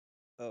ditch.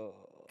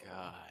 Oh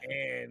God.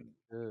 And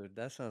dude,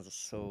 that sounds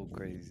so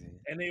crazy.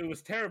 And it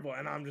was terrible.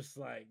 And I'm just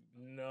like,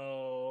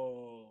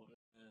 no.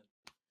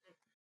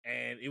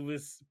 And it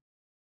was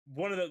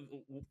one of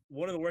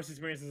the worst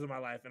experiences of my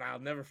life, and I'll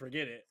never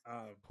forget it.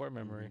 Poor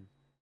memory.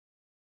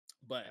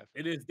 But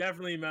it is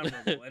definitely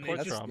memorable. And Poor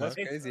it's just, trauma. That's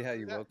crazy how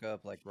you Yeah. woke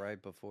up like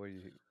right before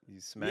you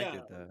smacked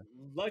it though.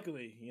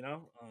 luckily, you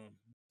know,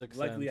 Sixth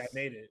luckily sense. I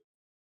made it.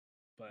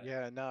 But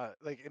Yeah, no.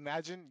 Like,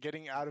 imagine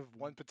getting out of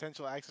one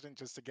potential accident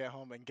just to get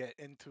home and get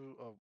into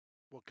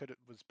what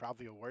was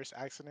probably a worse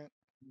accident.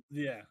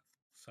 yeah.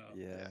 So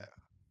Yeah.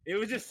 it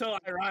was just so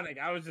ironic.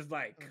 I was just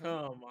like, Mhm.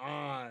 come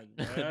on,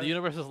 The bruh.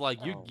 universe is like,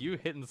 Oh. you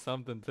hitting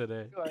something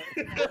today.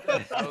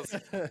 That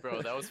was,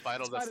 bro, that was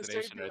Final It's might have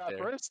Destination saved me right that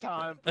there. first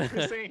time, but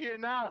Chris ain't here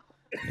now.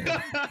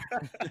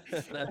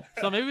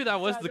 So maybe that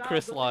was Yeah, the nah,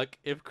 Chris but- luck.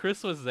 If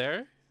Chris was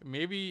there,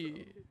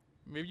 maybe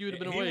you would have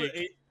been He would-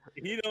 awake.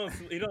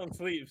 he don't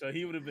sleep, so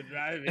he would have been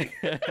driving.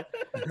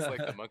 It's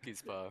like the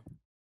monkey's paw.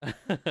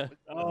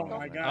 Oh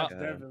my gosh, God.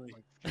 definitely.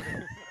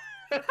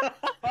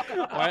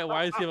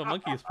 why does he have a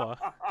monkey's paw?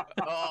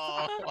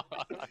 Oh.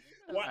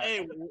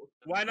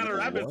 Why not a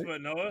rabbit's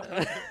foot,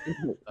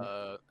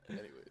 Noah?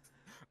 Anyways.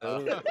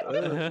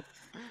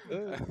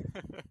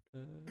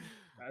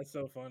 That's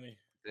so funny.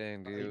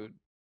 Dang, dude.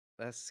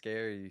 That's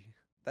scary.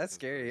 That's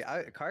scary.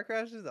 Car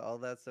crashes, all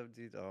that stuff,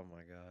 dude. Oh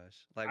my gosh.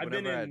 Like I've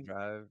been whenever I in-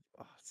 drive,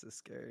 oh, it's so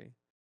scary.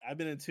 I've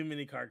been in too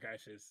many car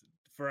crashes.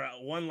 For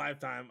one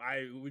lifetime,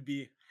 I would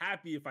be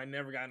happy if I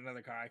never got in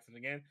another car accident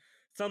again.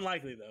 It's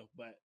unlikely though,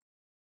 but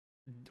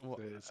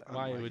It's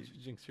Why would unlikely.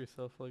 you jinx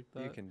yourself like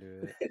that? You can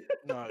do it.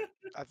 No,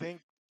 I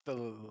think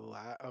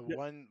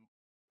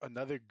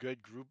another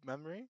good group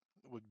memory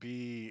would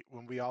be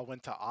when we all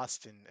went to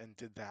Austin and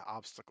did that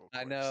obstacle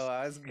course. I know.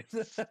 I was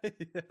gonna.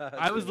 Yeah,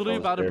 I was literally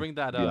was about to there, bring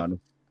that to be up.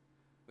 honest.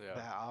 Yeah.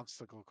 That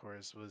obstacle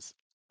course was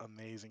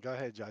amazing. Go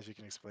ahead, Josh. You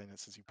can explain it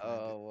since you planned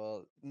Oh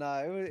well,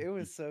 no, it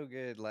was so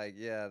good. Like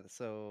yeah,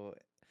 so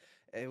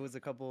it was a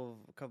couple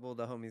of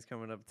the homies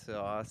coming up to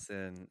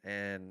Austin,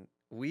 and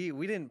we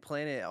didn't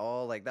plan it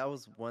all. Like that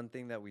was one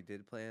thing that we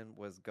did plan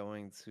was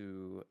going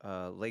to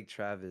Lake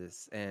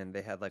Travis, and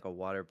they had like a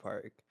water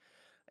park,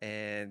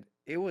 and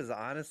it was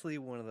honestly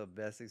one of the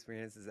best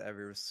experiences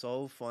ever. It was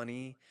so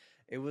funny.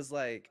 It was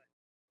like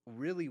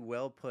really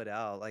well put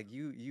out. Like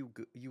you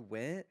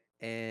went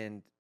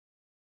and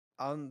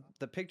on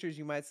the pictures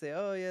you might say,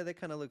 "Oh yeah, that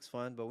kind of looks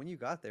fun," but when you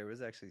got there, it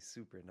was actually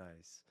super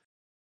nice.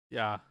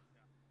 Yeah.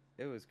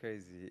 It was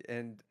crazy.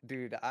 And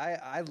dude,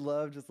 I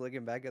love just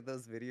looking back at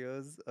those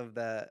videos of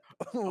that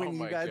when Oh you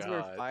my guys were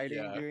God, fighting,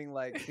 yeah. doing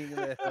like King of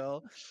the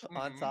Hill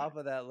on Mhm. top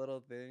of that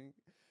little thing.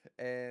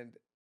 And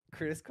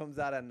Chris comes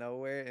out of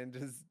nowhere and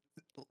just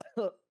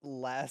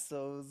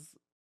lassos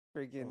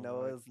freaking Oh my-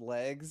 Noah's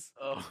legs.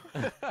 Oh.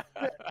 And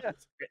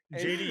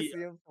you JD, see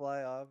him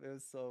fly off. It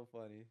was so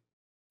funny.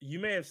 You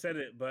may have said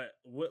it, but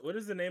what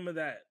is the name of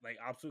that like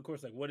obstacle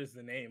course? Like, what is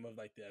the name of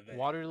like the event?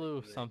 Waterloo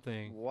Like,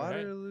 something. Right?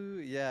 Waterloo,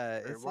 yeah,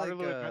 it's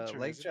Waterloo like Adventures,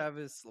 Lake isn't it?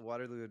 Travis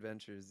Waterloo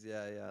Adventures.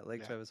 Yeah,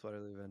 Lake Yeah. Travis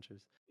Waterloo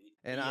Adventures.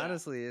 And Yeah.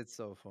 honestly, it's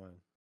so fun.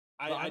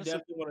 I But honestly,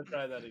 definitely want to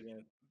try that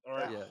again. Or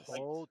that Yes. like,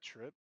 whole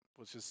trip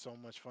was just so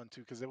much fun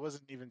too, because it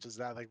wasn't even just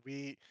that. Like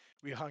we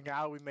hung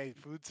out, we made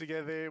food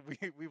together,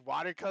 we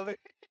watercolored,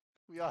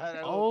 we all had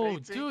our little Oh,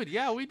 painting. dude,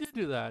 yeah, we did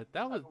do that.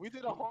 That was We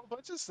did a whole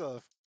bunch of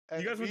stuff. you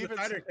And guys we went to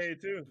even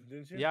Cidercade too,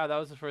 didn't you? yeah, that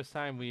was the first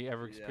time we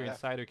ever Yeah.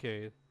 experienced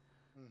Cidercade.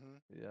 hmm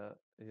Yeah.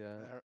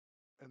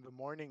 in the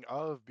morning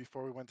of,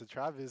 before we went to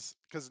Travis,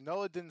 because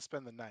Noah didn't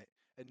spend the night,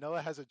 and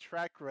Noah has a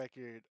track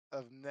record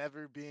of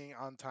never being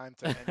on time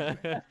to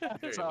anything.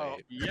 Very So,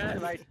 late.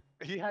 Yes. like,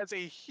 he has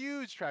a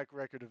huge track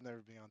record of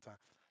never being on time.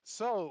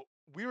 So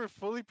we were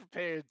fully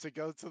prepared to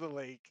go to the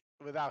lake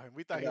without him.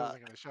 We thought he Yeah.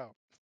 wasn't gonna show.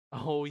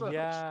 Oh So-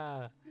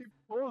 yeah. He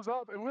pulls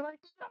up, and we're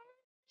like, no.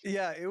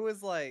 Yeah, it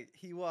was like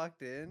he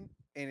walked in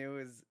and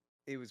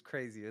it was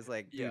crazy. It was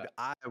like, dude, Yeah.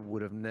 I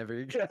would have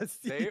never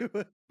guessed They- you.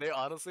 They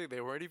honestly, they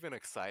weren't even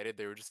excited.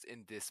 They were just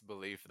in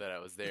disbelief that I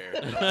was there.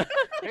 And I was like,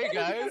 hey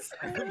guys,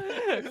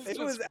 It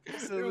was it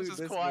absolute was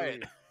just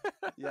quiet.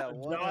 Yeah,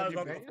 Jaws on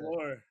the 100%.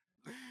 floor.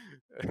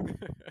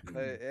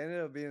 But it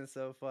ended up being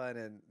so fun.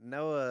 And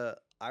Noah,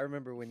 I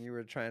remember when you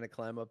were trying to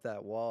climb up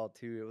that wall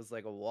too. It was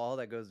like a wall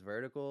that goes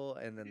vertical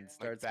and then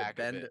starts back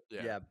to a bend.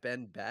 bit, yeah.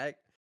 Bend back.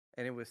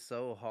 And it was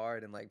so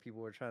hard, and like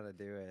people were trying to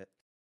do it,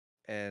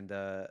 and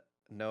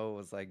Noah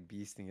was like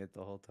beasting it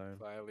the whole time.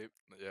 Finally,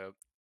 yeah.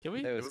 Can we?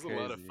 It It was was a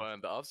lot of crazy. fun.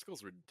 The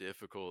obstacles were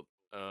difficult.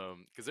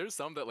 Because there's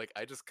some that like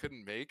I just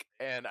couldn't make.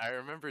 And I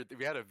remember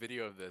we had a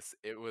video of this.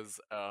 It was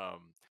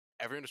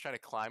everyone was trying to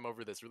climb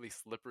over this really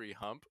slippery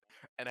hump,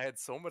 and I had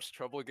so much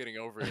trouble getting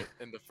over it.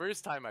 And the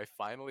first time I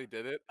finally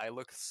did it, I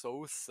looked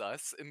so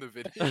sus in the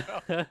video.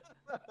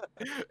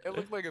 It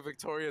looked like a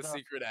Victoria's No.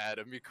 Secret ad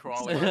of me You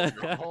crawling look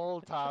over the it.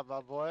 whole time,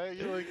 my boy.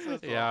 You look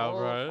so Yeah,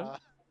 bro.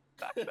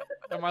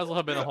 That might as well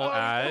have been a whole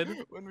ad.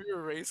 When we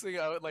were racing,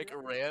 I would, like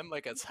ran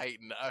like a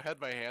titan. I had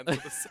my hands to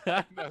the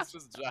side and I was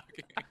just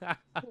jogging.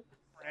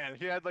 Man,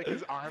 he had like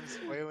his arms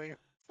flailing.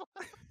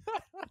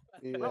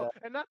 Yeah. Bro,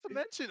 and not to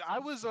mention, I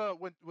was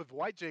with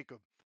White Jacob.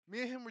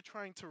 Me and him were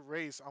trying to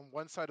race on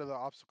one side of the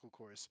obstacle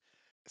course.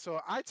 So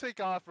I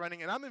take off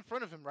running, and I'm in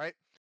front of him, right?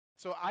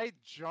 So I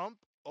jump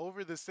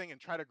over this thing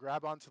and try to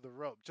grab onto the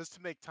rope just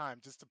to make time,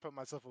 just to put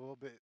myself a little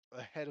bit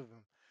ahead of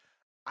him.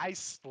 I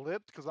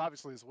slipped because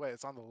obviously it's wet,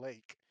 it's on the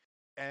lake,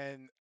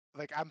 and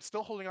like I'm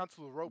still holding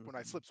onto the rope when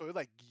I slip, so it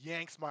like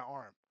yanks my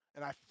arm.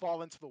 And I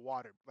fall into the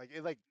water. Like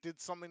it like did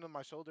something to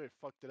my shoulder. It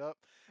fucked it up.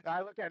 And I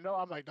look at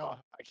Noah. I'm like, no,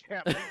 I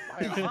can't move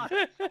my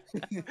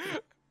arm.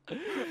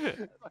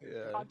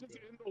 Yeah. I'm just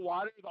in the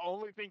water. The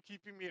only thing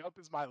keeping me up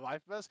is my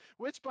life vest.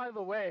 Which, by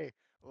the way,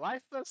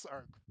 life vests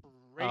are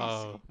crazy.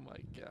 Oh my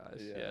gosh,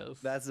 Yeah. yes.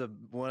 That's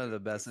one of the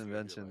best It's really good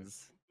life.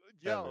 inventions.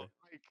 Yo, ever.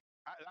 like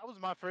that was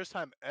my first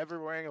time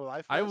ever wearing a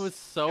life vest. I was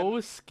so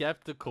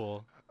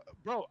skeptical.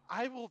 Bro,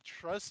 I will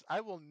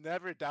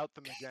never doubt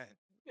them again.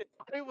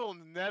 I will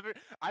never.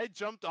 I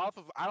jumped off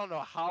of I don't know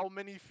how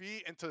many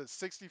feet into a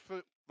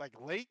 60-foot like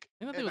lake.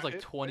 I think it and was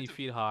like 20 just-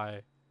 feet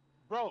high.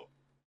 Bro,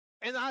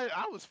 and I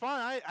was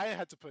fine. I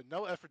had to put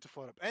no effort to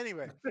float up.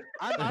 Anyway,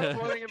 I'm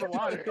floating in the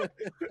water.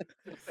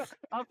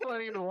 I'm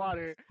floating in the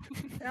water.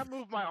 Can't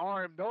move my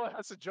arm. Noah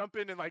has to jump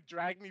in and like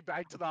drag me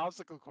back to the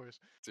obstacle course.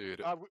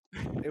 Dude,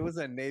 It was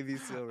a Navy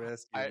SEAL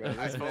rescue. I bro.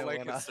 This felt man like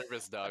went a off-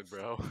 service dog,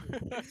 bro.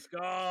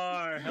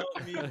 Scar,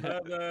 help me,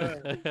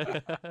 brother.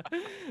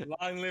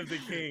 Long live the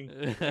king.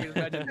 You can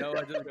imagine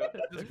Noah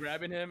just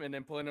grabbing him and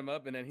then pulling him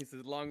up, and then he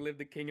says, "Long live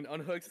the king," and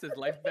unhooks his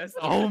life vest.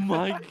 Oh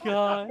my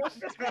gosh.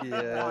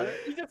 Yeah.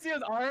 You just see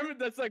his arm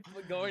that's like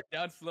going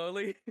down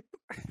slowly.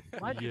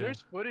 Mind you, Yeah.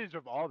 there's footage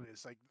of all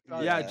this. Like,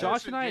 Yeah,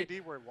 Josh and I-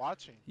 JD were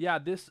watching. Yeah,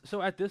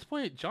 so at this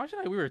point, Josh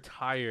and I, we were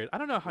tired. I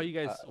don't know how you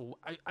guys.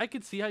 I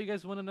could see how you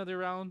guys won another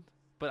round,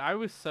 but I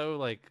was so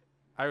like,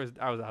 I was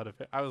out of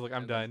it. I was like,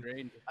 I'm done.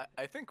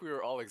 I think we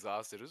were all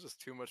exhausted. It was just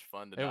too much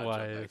fun to It not jump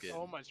back was. in.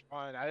 So much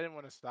fun. I didn't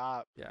want to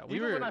stop. Yeah, we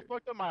Even were. when I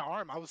fucked up my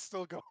arm, I was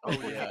still going. Oh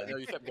yeah, no,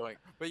 you kept going.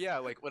 But yeah,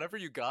 like whenever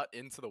you got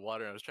into the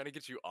water and I was trying to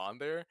get you on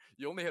there,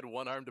 you only had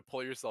one arm to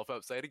pull yourself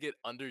up, so I had to get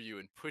under you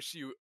and push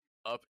you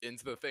up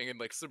into the thing and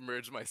like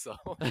submerge myself.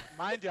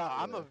 Mind y'all,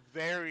 I'm a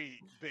very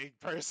big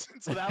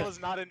person, so that was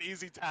not an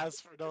easy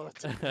task for Noah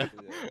to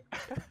do.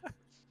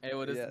 Hey,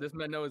 well, Yeah. this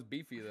man Noah's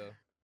beefy though.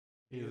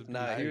 He was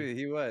Nah, beefy.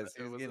 he was.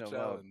 He It was was a getting them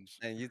up. challenge.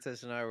 And Utah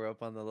and I were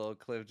up on the little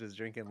cliff just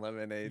drinking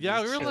lemonade.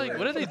 Yeah, just we were like, chilling.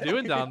 what are they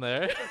doing down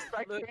there?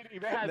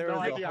 Spectating, they had There no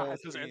was a idea I whole had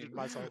just injured scene.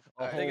 myself.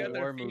 A They whole got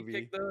their war feet movie.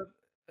 kicked up.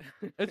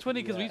 It's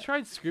funny because we Yeah.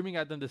 tried screaming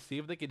at them to see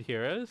if they could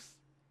hear us,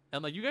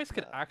 and like you guys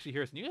could actually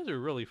hear us, and you guys are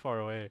really far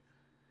away.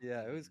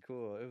 Yeah, it was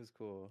cool. It was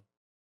cool.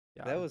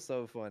 Yeah. That was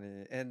so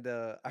funny. And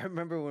I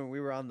remember when we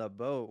were on the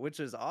boat, which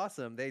is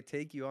awesome. They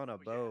take you on a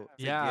boat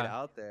to Yeah. get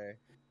out there.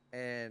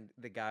 And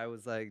the guy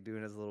was like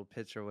doing his little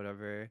pitch or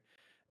whatever.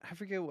 I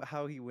forget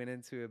how he went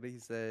into it, but he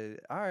said,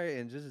 "All right,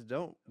 and just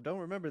don't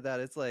remember that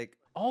it's like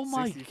Oh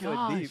my 60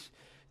 foot deep." gosh,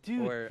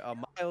 Dude, or a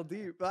mile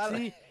deep. I don't-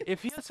 see,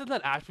 if he had said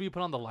that after we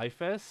put on the life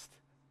vest,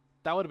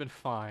 that would have been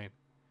fine.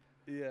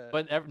 yeah.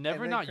 But And never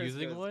then not Chris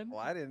using goes, one. Well,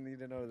 I didn't need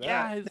to know that.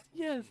 Yes,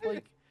 yes,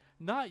 like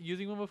not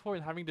using one before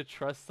and having to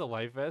trust the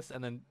life vest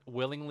and then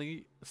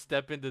willingly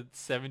step into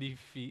 70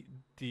 feet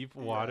deep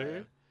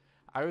water.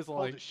 I was Cold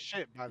like, as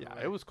shit, by the yeah,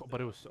 way. it was cool,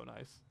 but it was so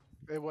nice.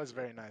 It was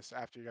very nice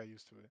after you got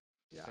used to it.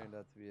 Yeah. Turned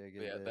out to be a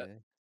good Yeah, day.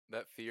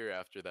 that fear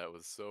after that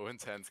was so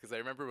intense because I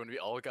remember when we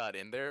all got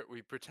in there,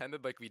 we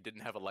pretended like we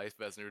didn't have a life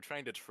vest and we were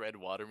trying to tread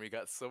water and we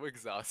got so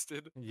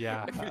exhausted.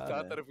 Yeah. Like we Yeah.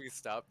 thought that if we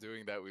stopped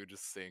doing that, we would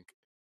just sink.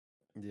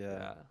 Yeah.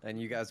 Yeah.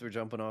 And you guys were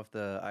jumping off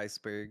the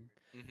iceberg.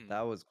 Mhm.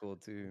 That was cool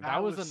too.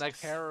 That was the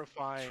next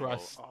terrifying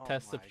Trust Oh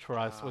test of my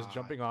trust was God.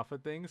 jumping off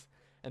of things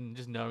and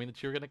just knowing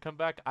that you were gonna come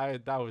back.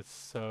 That was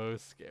so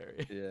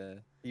scary. Yeah.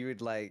 You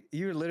would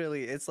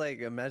literally, it's like,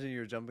 imagine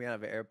you're jumping out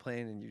of an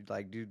airplane and you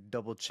like do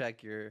double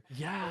check your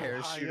Yeah.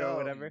 parachute yo. or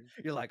whatever.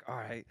 You're like, all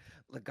right,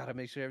 look, gotta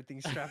make sure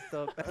everything's strapped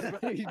up. And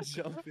then you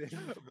jump in.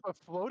 But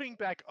floating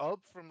back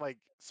up from like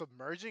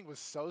submerging was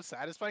so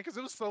satisfying because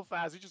it was so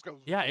fast. You just go.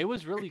 Yeah, it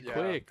was really Yeah.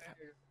 quick.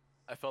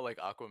 I felt like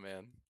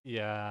Aquaman.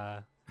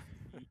 Yeah.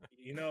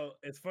 You know,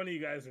 it's funny you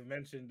guys have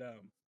mentioned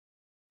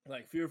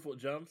like fearful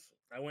jumps.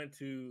 I went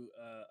to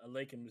a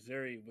lake in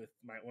Missouri with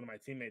one of my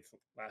teammates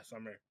last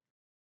summer,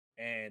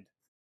 and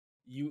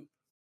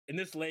in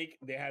this lake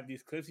they have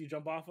these cliffs you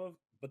jump off of,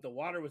 but the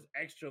water was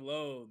extra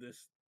low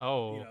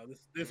Oh.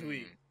 this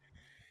week,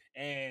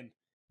 and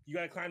you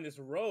gotta climb this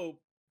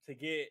rope to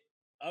get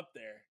up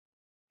there,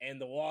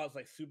 and the wall is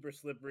like super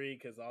slippery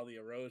because all the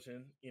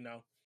erosion,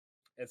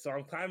 And so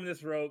I'm climbing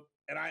this rope,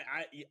 and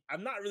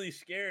I'm not really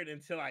scared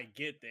until I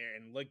get there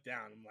and look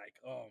down. I'm like,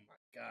 oh my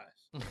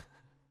gosh.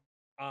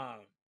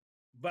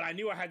 But I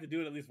knew I had to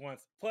do it at least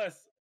once. Plus,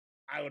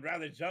 I would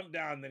rather jump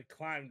down than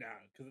climb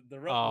down because the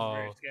rope was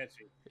very Oh.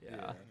 sketchy.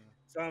 Yeah.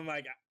 So I'm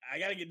like, I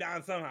gotta get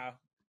down somehow.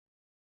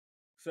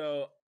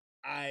 So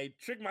I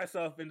tricked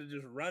myself into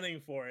just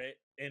running for it,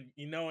 and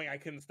knowing I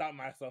couldn't stop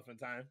myself in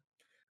time.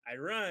 I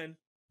run,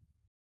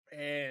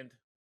 and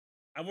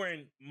I'm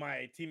wearing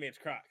my teammate's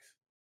Crocs.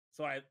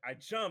 So I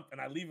jump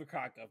and I leave a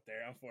Croc up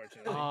there,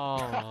 unfortunately.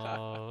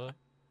 Oh.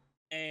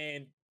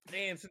 And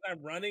since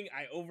I'm running,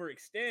 I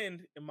overextend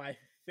and my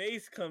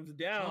face comes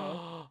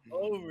down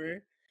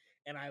over,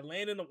 and I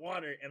land in the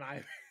water, and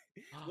I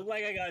look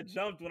like I got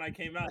jumped when I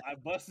came out. I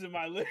busted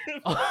my lip.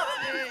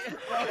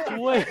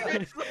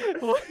 Wait.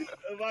 What?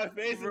 My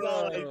face is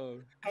all like,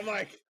 Bro.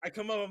 I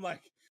come up, I'm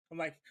like,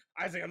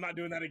 Isaac, I'm not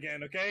doing that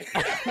again, okay?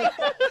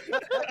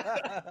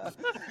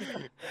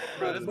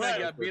 Bro, this man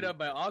got beat up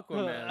by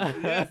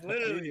Aquaman. Yes, You,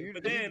 literally. you,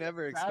 But you then,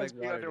 never Guys expect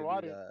be water to do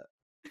underwater.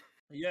 that.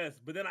 yes,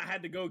 but then I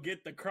had to go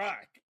get the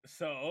Croc.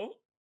 So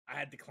I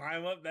had to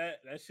climb up that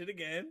shit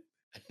again.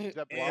 That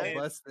All And-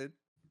 busted.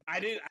 I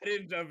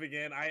didn't jump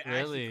again. I Really?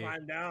 actually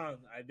climbed down.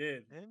 I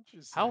did.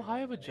 Interesting. How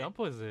high of a jump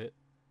was it?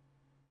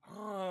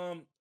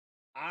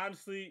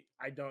 Honestly,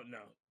 I don't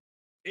know.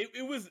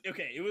 It was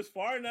okay. It was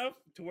far enough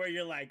to where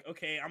you're like,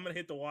 okay, I'm gonna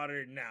hit the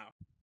water now.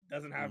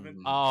 Doesn't happen.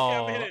 Mm.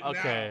 Oh, hit it now.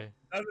 okay.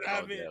 Doesn't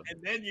happen, damn.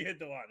 and then you hit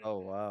the water. Oh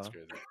wow. That's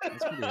crazy.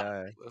 That's pretty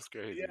high. That's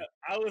crazy. Yeah,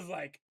 I was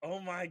like, oh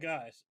my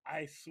gosh,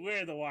 I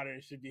swear the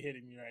water should be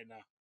hitting me right now.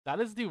 That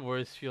is the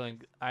worst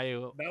feeling.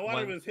 That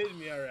water was hitting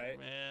me all right.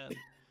 Man.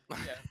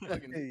 Yeah,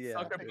 fucking Yeah.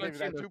 sucker I gave punch you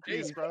you in that the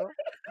 2-piece, face. bro.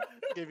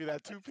 Gave you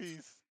that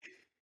 2-piece.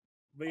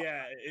 But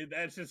yeah,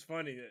 that's just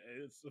funny.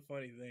 It's a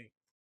funny thing.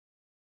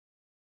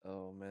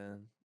 Oh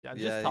man. Yeah,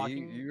 Yeah, just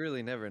talking. you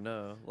really never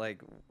know.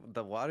 Like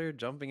the water,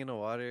 jumping in the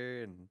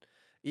water, and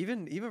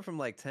even from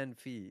like 10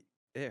 feet,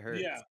 it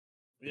hurts. Yeah,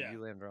 if yeah. you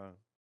land wrong.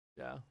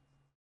 Yeah.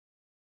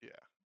 Yeah,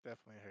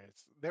 definitely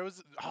hurts. There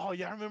was I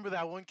remember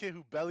that one kid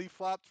who belly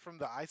flopped from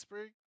the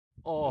iceberg.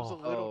 was a Oh.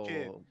 little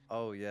kid.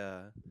 Oh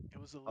yeah. It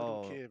was a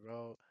little Oh, kid,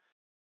 bro.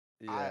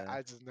 Yeah.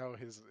 I just know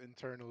his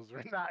internals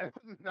were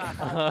not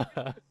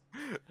happy.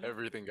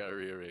 Everything got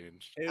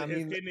rearranged. His, I his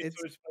mean, kidney it's-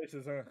 switched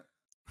places, huh?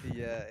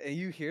 Yeah, and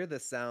you hear the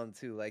sound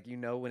too. Like you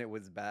know when it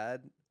was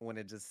bad, when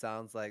it just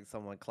sounds like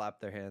someone clapped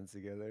their hands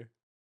together.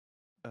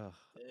 Oh,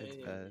 it's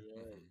Dang, bad.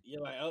 yeah. Mhm.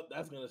 You're like, oh,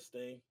 that's gonna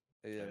sting.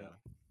 Yeah.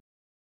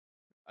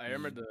 I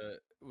remember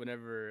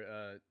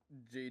whenever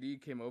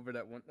JD came over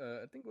that one.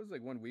 I think it was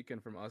like one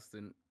weekend from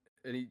Austin,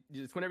 and he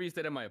just whenever he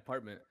stayed at my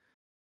apartment.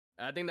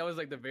 I think that was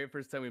like the very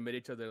first time we met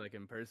each other like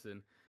in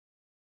person.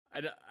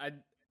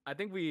 I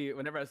think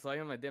whenever I saw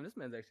him, I'm like, damn, this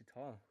man's actually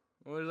tall.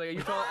 I was like,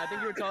 you tall? I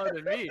think you were taller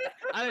than me.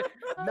 Not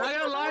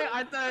gonna lie,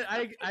 I thought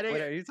I didn't.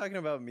 Wait, are you talking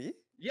about me?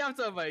 Yeah, I'm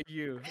talking about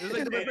you. It was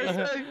like the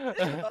first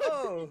time.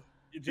 Oh.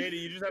 JD,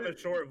 you just have a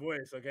short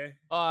voice, okay?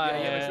 Oh, Yeah,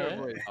 you have a yeah. short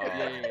voice.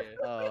 Yeah.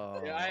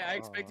 Oh. Yeah, I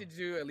expected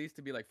you at least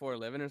to be like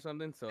 4'11" or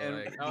something. So And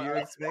like, do you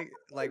expect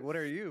what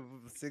are you?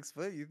 6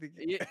 foot? You think?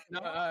 yeah, no,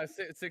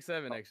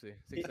 6'7" actually.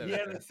 He 6'7".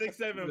 has a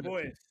 6'7"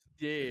 voice.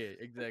 Yeah,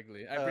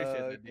 exactly. I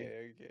appreciate Oh, that, dude.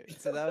 okay.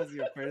 So that was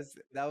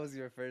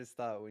your first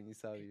thought when you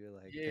saw me. You're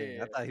like, dang,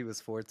 Yeah. I thought he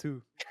was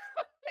 4'2".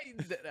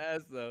 That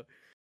ass though.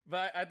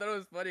 But I thought it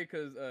was funny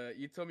because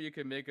you told me you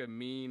could make a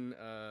mean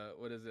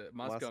what is it,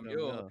 Moscow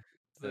Mule.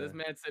 So this Yeah.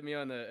 man sent me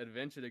on an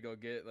adventure to go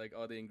get like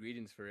all the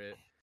ingredients for it.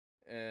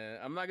 And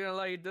I'm not gonna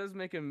lie, he does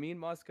make a mean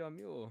Moscow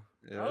Mule.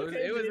 Yeah.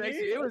 Okay, It was Jimmy,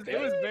 actually it was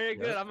very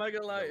good. Yep. I'm not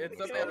gonna lie. Yeah, It's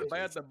well, something I'd buy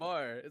at nostalgia. the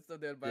bar. It's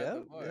something I'd buy at the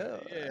Yeah, bar.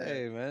 yeah. Yeah.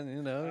 Hey, man,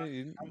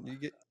 you I'm,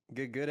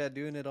 get good at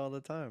doing it all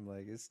the time.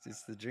 Like it's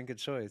the drink of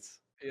choice.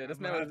 Yeah, this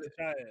I'm man gonna was have to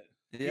try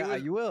it. Yeah,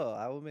 was- you will.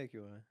 I will make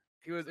you one.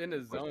 he was in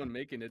the zone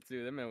making it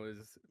too. That man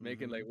was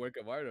making like work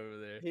of art over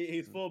there.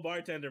 He's full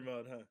bartender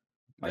mode, huh?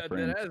 My That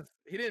friends, ass,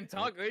 he didn't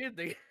talk or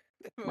anything.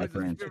 That man My was just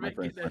friends, pure my making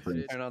friends, my that friends.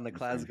 shit. Turn on the My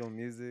classical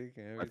music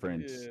and my everything.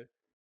 friends. Yeah.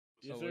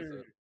 Yes, So what's sir.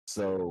 up?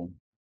 So,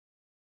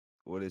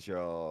 what is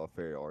your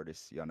favorite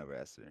artist? Y'all never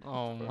asked her.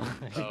 Oh my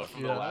Oh,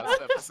 from the god.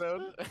 last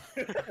episode.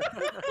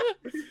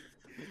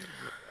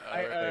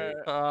 I, Alright,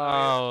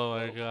 Oh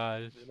my well,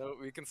 gosh. you know,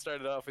 we can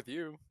start it off with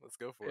you. Let's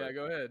go for Yeah, it.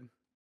 go ahead.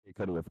 Kid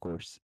Cudi, of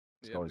course.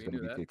 It's Yeah, always we gonna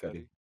knew be that. Kid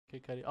Cudi.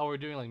 Kid Cudi. Oh, we're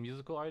doing like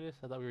musical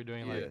artists. I thought we were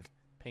doing Yeah. like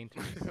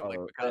painters. Like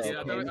Oh, Picasso. Yeah,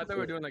 I okay. thought we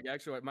were doing like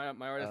actual. My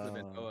artist is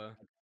Van Oh. Gogh.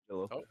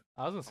 Hello. Oh,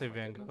 I was gonna say my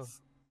Van Gogh.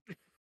 goodness.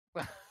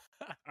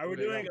 Are we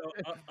There you doing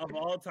of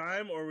all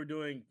time or we're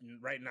doing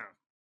right now?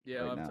 Yeah,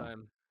 Right all now.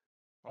 time.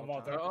 Of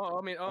all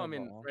Oh, time. I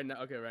mean, Overall. right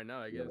now. Okay, right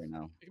now, I Yeah, guess. right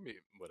now. It can be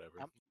whatever.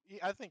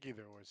 I think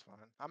either or is fine.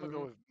 I'm gonna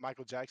go with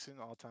Michael Jackson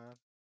all time.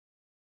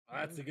 Oh,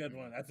 that's a good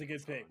one. That's a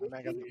good pick. My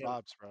man got the Yeah.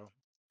 bobs, bro.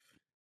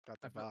 Got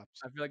I the feel,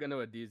 bobs. I feel like I know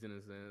what D's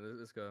gonna say.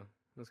 Let's go.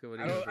 Let's go with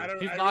I D. don't. I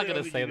don't. He's I not really gonna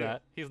don't think say you do.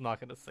 that. He's not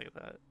gonna say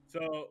that.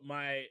 So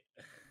my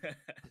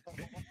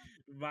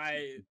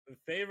my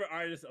favorite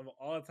artist of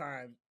all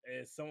time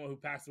is someone who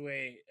passed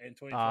away in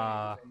 2020.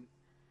 Ah. and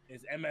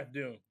is MF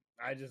Doom.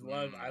 I just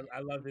love. I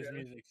love his Okay.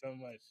 music so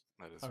much.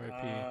 That is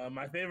R.I.P. right.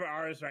 My favorite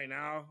artist right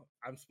now.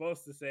 I'm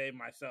supposed to say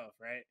myself,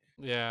 right?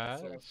 Yeah.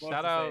 That's what I'm supposed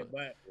Shout to say, out.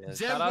 but Yes.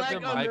 Jet Shout out Black to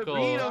on the Michael.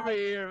 beat over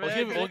here,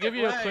 man. We'll give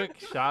you a Black. quick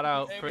shout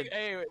out Hey,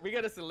 for we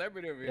got a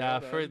celebrity over here. yeah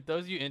hold for on.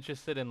 those of you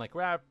interested in like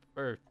rap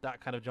or that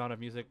kind of genre of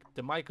music.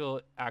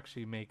 DeMichael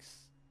actually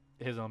makes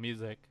his own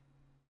music.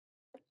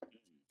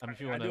 I mean, if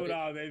you I want do it to,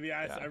 all, baby.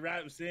 I Yeah.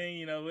 rap,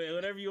 sing,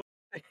 whatever you.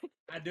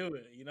 I do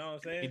it. You know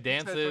what I'm he saying?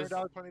 dances.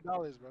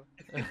 $20, bro.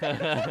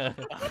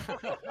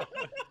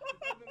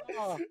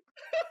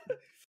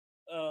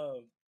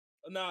 Oh,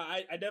 No,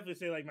 I definitely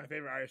say like my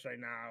favorite artist right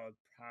now would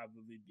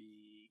probably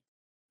be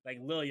like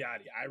Lil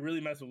Yachty. I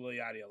really mess with Lil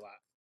Yachty a lot.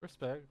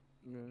 Respect.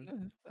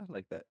 Mhm. I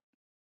like that.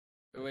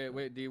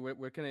 Wait, D.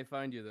 Where can they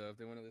find you though if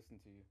they want to listen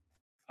to you?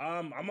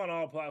 I'm on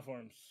all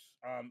platforms.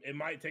 It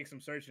might take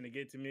some searching to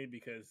get to me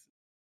because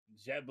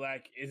Jet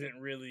Black isn't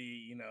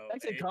really,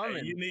 Actually a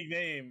common. unique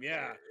name.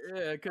 Yeah.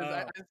 Yeah, because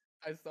Uh,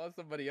 I saw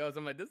somebody else.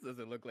 I'm like, this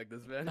doesn't look like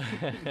this man.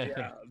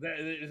 Yeah.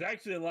 There's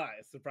actually a lot,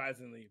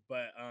 surprisingly.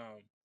 But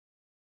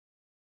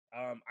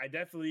I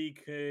definitely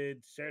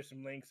could share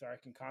some links or I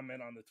can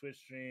comment on the Twitch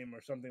stream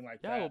or something like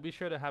Yeah, that. we'll be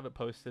sure to have it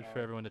posted for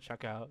Um, everyone to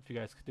check out. If you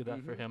guys could do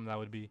that for Mhm. him, that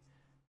would be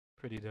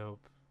pretty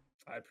dope.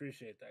 I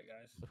appreciate that,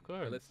 guys. Of I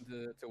course.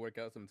 listen to work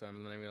out sometimes.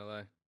 I'm not even gonna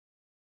lie.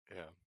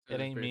 Yeah. It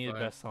ain't me the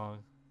best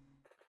song.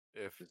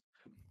 If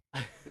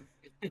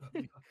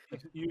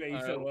You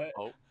said Alright.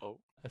 what? oh,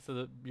 I said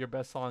that your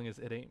best song is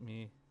 "It Ain't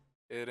Me."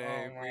 it Oh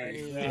ain't my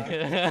me.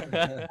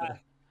 God.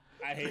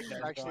 I hate it's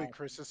that. actually song.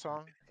 Chris's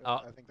song. Oh,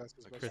 I think that's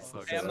his best Chris'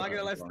 song. song. Hey, I'm not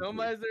gonna lie, Song, Snow too.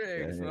 Miser, hey,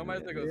 Yeah, Snow yeah,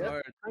 Miser yeah. goes Yeah.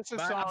 hard. Chris's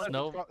But I- song.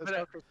 Snow- It's but I-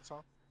 called Chris's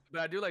song.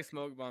 But I do like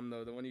Smoke Bomb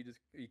though, the one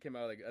you came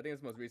out like. I think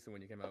it's the most recent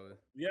one you came out with.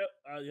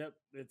 Yep,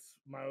 it's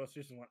my most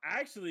recent one.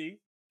 Actually,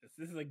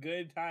 this is a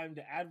good time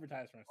to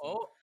advertise myself.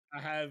 Oh,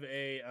 I have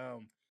a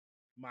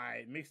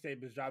my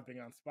mixtape is dropping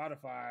on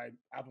Spotify,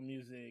 Apple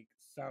Music,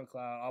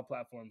 SoundCloud, all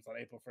platforms on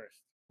April 1st.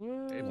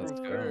 April's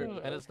Woo! good.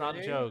 And it's not a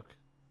Okay. joke.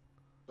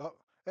 Oh,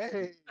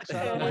 hey,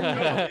 shout Oh out my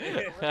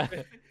Michael.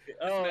 God.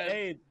 Oh, man-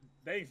 hey,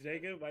 thanks,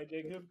 Jacob. Bye,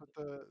 Jacob. Put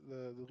the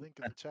link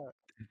in the chat.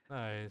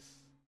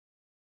 Nice.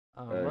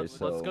 Alright, Let's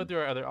go so- through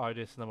our other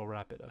artists and then we'll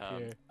wrap it up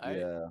here.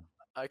 Yeah.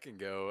 I can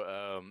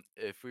go.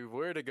 If we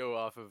were to go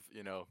off of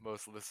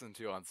most listened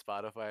to on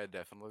Spotify, it'd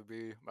definitely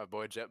be my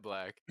boy Jet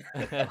Black.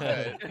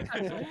 Hey,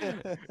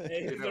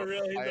 You he's know, a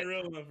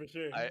real one for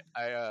sure.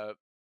 I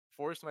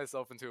forced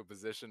myself into a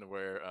position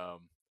where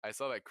I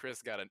saw that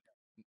Chris got a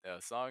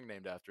song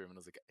named after him, and I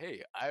was like,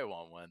 hey, I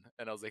want one.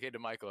 And I was like, hey,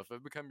 DeMichael, if I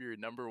become your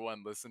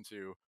 #1 listened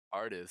to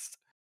artist,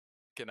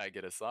 can I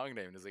get a song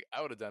name? And he's like,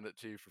 I would have done it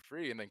to you for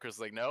free. And then Chris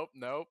was like, nope,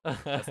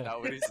 that's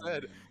not what he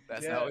said.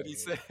 That's not what he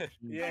said.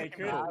 Yeah,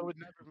 Chris. I would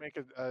never make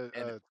a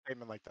And-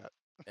 statement like that.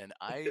 And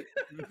I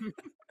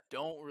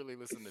don't really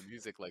listen to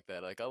music like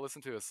that. Like, I'll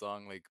listen to a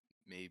song like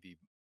maybe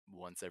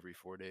once every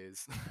 4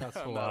 days. That's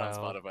I'm not on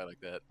wild. Spotify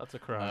like that. That's a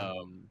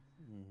crime.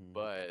 Mhm.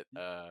 But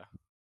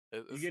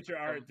You get your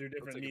art through I'll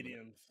different take a minute.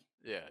 mediums.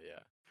 Yeah.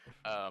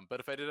 But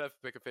if I did have to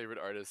pick a favorite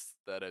artist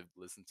that I've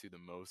listened to the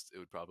most, it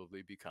would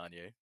probably be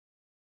Kanye.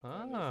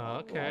 Ah,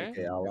 okay.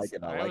 Okay, I like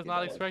it. I I like was it. not I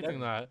like it. expecting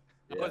that.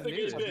 That's Yeah. a good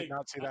neither. I did pick.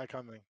 not see that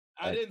coming.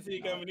 I didn't see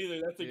it coming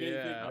either. That's a good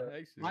Yeah, pick. though.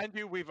 actually. Mind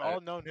you, we've I- all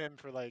known him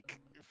for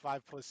like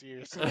 5+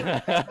 years.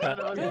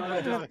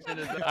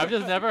 I've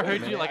just never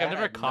heard you. Like, I I've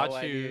never had no caught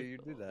idea you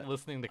you'd do that.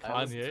 listening to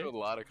I listen to a Kanye.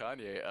 lot of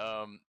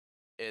Kanye.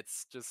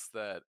 It's just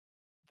that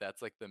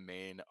that's like the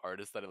main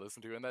artist that I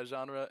listen to in that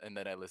genre, and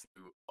then I listen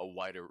to a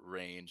wider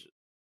range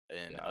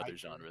in Yeah. other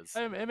genres.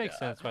 I mean, it makes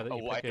sense why that A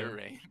you pick wider him.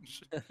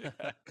 range.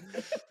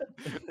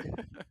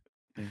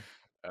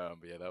 But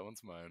yeah, that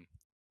one's mine.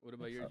 What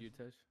about yours,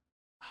 Utesh?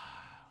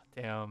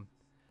 Damn.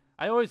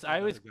 I know his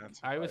always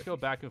answer. go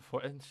back and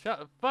forth. And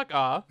fuck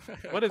off.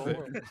 What is it?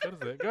 Cool. What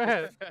is it? Go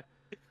ahead.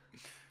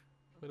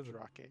 What is it?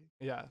 Rocky.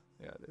 Yeah,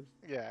 it is.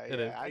 Yeah, It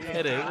yeah. is. I know-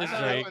 It is. I It's know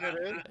Drake. what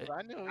it is.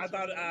 I knew. I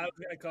thought I was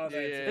gonna call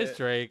that. Yeah, too. It's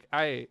Drake.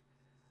 I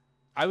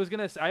was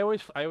gonna. I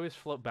always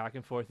float back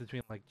and forth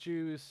between like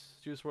Juice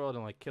World,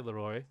 and like Kid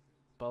Laroi,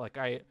 but like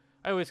I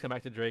always come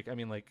back to Drake. I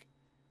mean, like,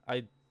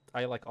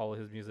 I like all of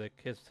his music.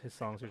 His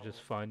songs are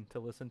just fun to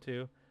listen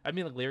to. I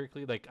mean, like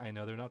lyrically, like I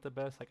know they're not the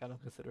best. Like I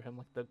don't consider him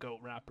like the GOAT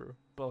rapper,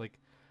 but like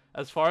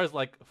as far as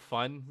like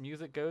fun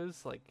music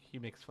goes, like he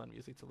makes fun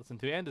music to listen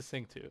to and to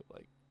sing to.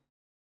 Like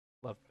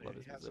love Yeah,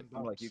 his he has music.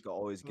 some Like you bops. can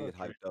always Love get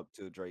Drake. hyped up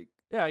to Drake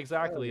Yeah,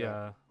 exactly.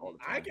 yeah. all the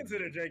I time.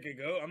 consider Drake a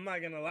goat. I'm not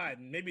gonna lie.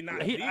 Maybe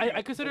not. He, the I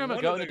GOAT, consider but him a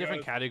one goat of in a the different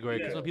goats. category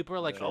because Yeah. when people are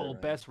like, Yeah, "Oh,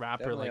 right. best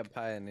rapper," Definitely like a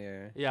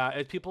pioneer. yeah,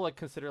 if people like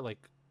consider like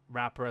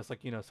rapper as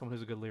like someone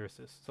who's a good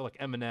lyricist, so like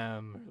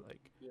Eminem or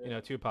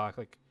like Tupac,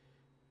 like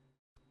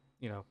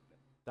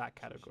that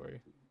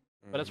category.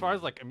 But as far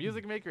as like a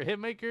music maker, hit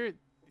maker,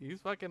 he's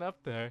fucking up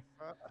there.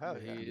 Hell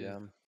yeah. Yeah.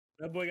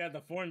 That boy got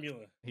the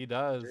formula. He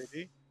does.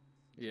 JD?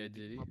 Yeah,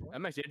 did he?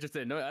 I'm actually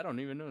interested. No, I don't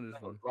even know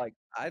this one. Like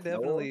I Noah?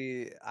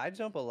 definitely I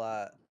jump a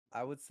lot.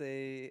 I would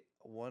say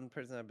one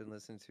person I've been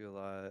listening to a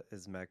lot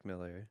is Mac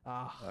Miller.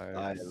 Ah,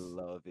 I Yes.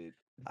 love it.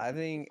 I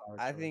think Solid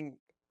I choice. think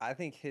I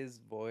think his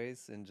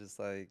voice and just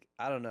like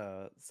I don't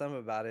know, something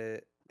about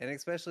it. And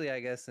especially I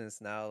guess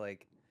since now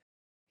like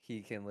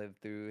he can live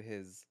through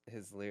his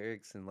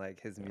lyrics and like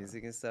his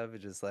music and stuff.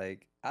 It's just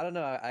like I don't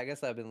know. I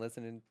guess I've been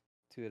listening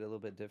to it a little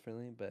bit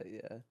differently, but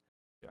yeah.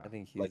 Yeah. I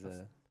think Like, he's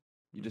a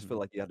You just feel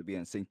like you have to be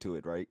in sync to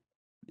it, right?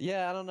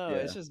 yeah, I don't know.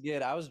 It's Yeah. just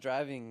good. I was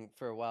driving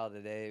for a while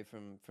today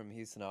from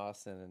Houston to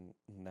Austin,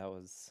 and that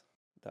was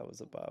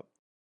a bop.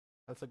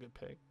 that's a good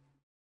pick.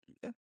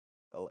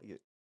 I like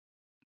it.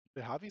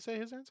 Did Javi say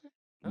his answer?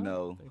 I don't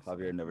No, think so.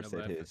 Javier never No, said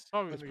but I- his.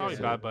 Probably, it's Let me probably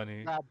guess. Bad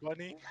Bunny. Bad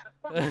Bunny.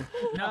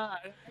 Nah,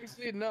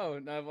 actually, no.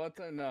 No, of all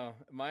time, no.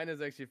 Mine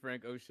is actually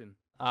Frank Ocean.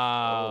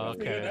 Ah, That's a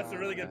good- okay. That's a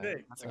really good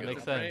pick. That's a That good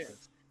makes one.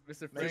 sense. Mr.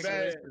 Too Frank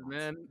bad. Ocean,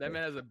 man. That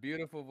man has a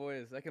beautiful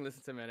voice. I can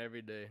listen to him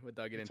every day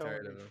without getting Telling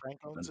tired me of him. Frank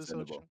owns his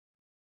Understandable. ocean.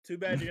 Too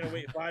bad you're gonna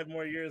wait 5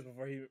 more years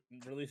before he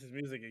releases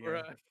music again.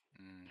 Bruh.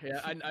 Mm.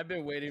 Yeah, I've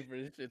been waiting for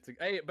this shit to.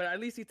 Hey, but at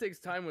least he takes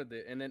time with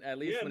it, and then at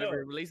least Yeah, whenever no.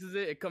 he releases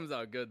it, it comes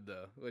out good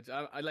though. Which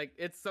I like.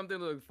 It's something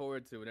to look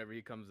forward to whenever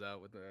he comes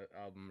out with an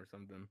album or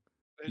something.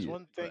 There's Yeah,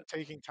 one thing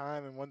taking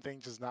time and one thing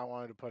just not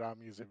wanting to put out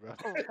music, bro.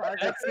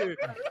 That's it.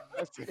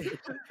 That's it.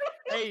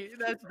 Hey,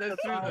 that's true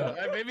though.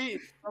 Maybe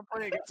I'm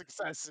playing it's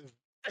excessive.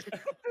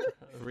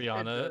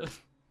 Rihanna.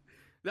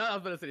 no, I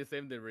was gonna say the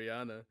same thing.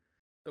 Rihanna.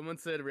 Someone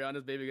said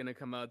Rihanna's baby gonna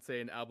come out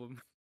saying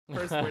album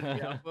first word of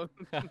the album.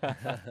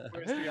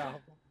 Where's the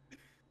album?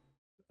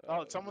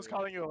 Oh, someone's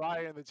calling you a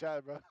liar in the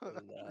chat, bro. They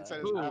said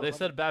it's Who? Bad They Bunny.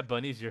 said Bad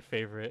Bunny's your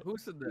favorite. Who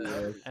said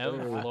that?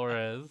 M.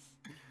 Flores.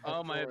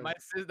 Oh my course.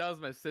 that was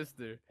my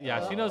sister.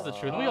 Yeah, she knows the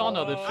truth. We all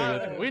know the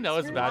truth. We know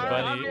it's Bad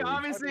Bunny.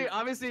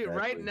 Obviously,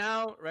 right Exactly.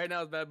 now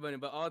it's Bad Bunny,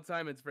 but all the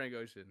time it's Frank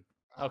Ocean.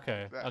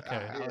 Okay,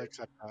 okay. I'll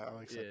accept that. I'll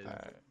accept Yeah.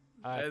 that.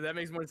 Alright. That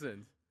makes more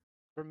sense.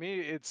 For me,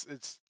 it's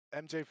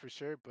MJ for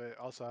sure, but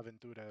also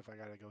Aventura if I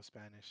gotta go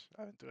Spanish.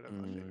 Aventura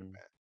my favorite Mm. band.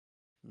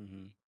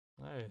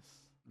 Mm-hmm.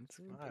 Nice.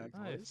 Alright,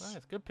 Nice, boys.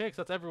 nice. Good picks.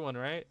 That's everyone,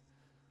 right?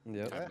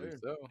 Yep. I believe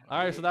so.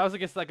 All right, so that was, I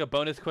guess, like a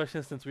bonus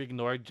question since we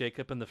ignored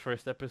Jacob in the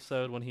first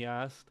episode when he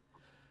asked.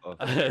 Oh,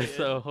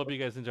 So hope you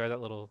guys enjoyed that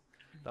little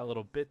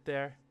bit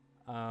there.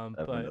 I have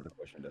But another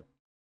question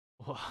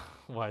though.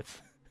 what?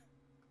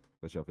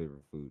 What's your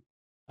favorite food?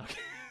 Okay.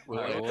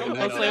 Well,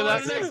 Let's say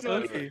that's that. next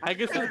one. I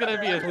guess it's gonna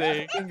be a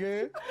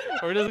thing.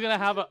 We're just gonna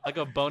have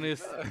a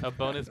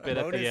bonus bit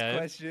at the end,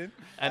 question.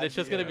 and it's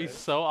just gonna be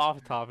so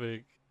off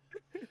topic.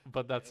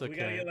 But that's We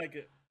gotta okay. get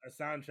like a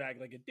soundtrack,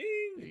 like a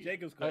ding,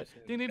 Jacob's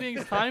question. Ding ding ding!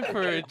 It's time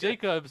for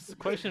Jacob's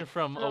question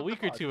from a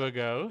week or two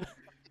ago.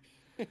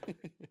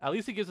 At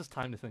least he gives us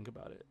time to think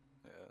about it.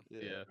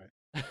 Yeah.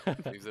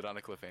 Leaves it on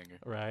a cliffhanger.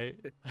 Right.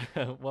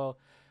 Well,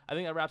 I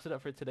think that wraps it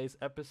up for today's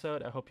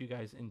episode. I hope you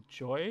guys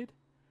enjoyed,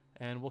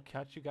 and we'll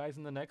catch you guys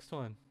in the next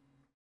one.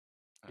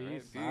 All right,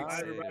 Peace. peace. Bye,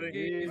 everybody.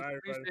 Peace. Bye,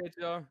 everybody. Appreciate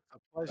y'all. A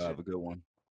pleasure. Have a good one.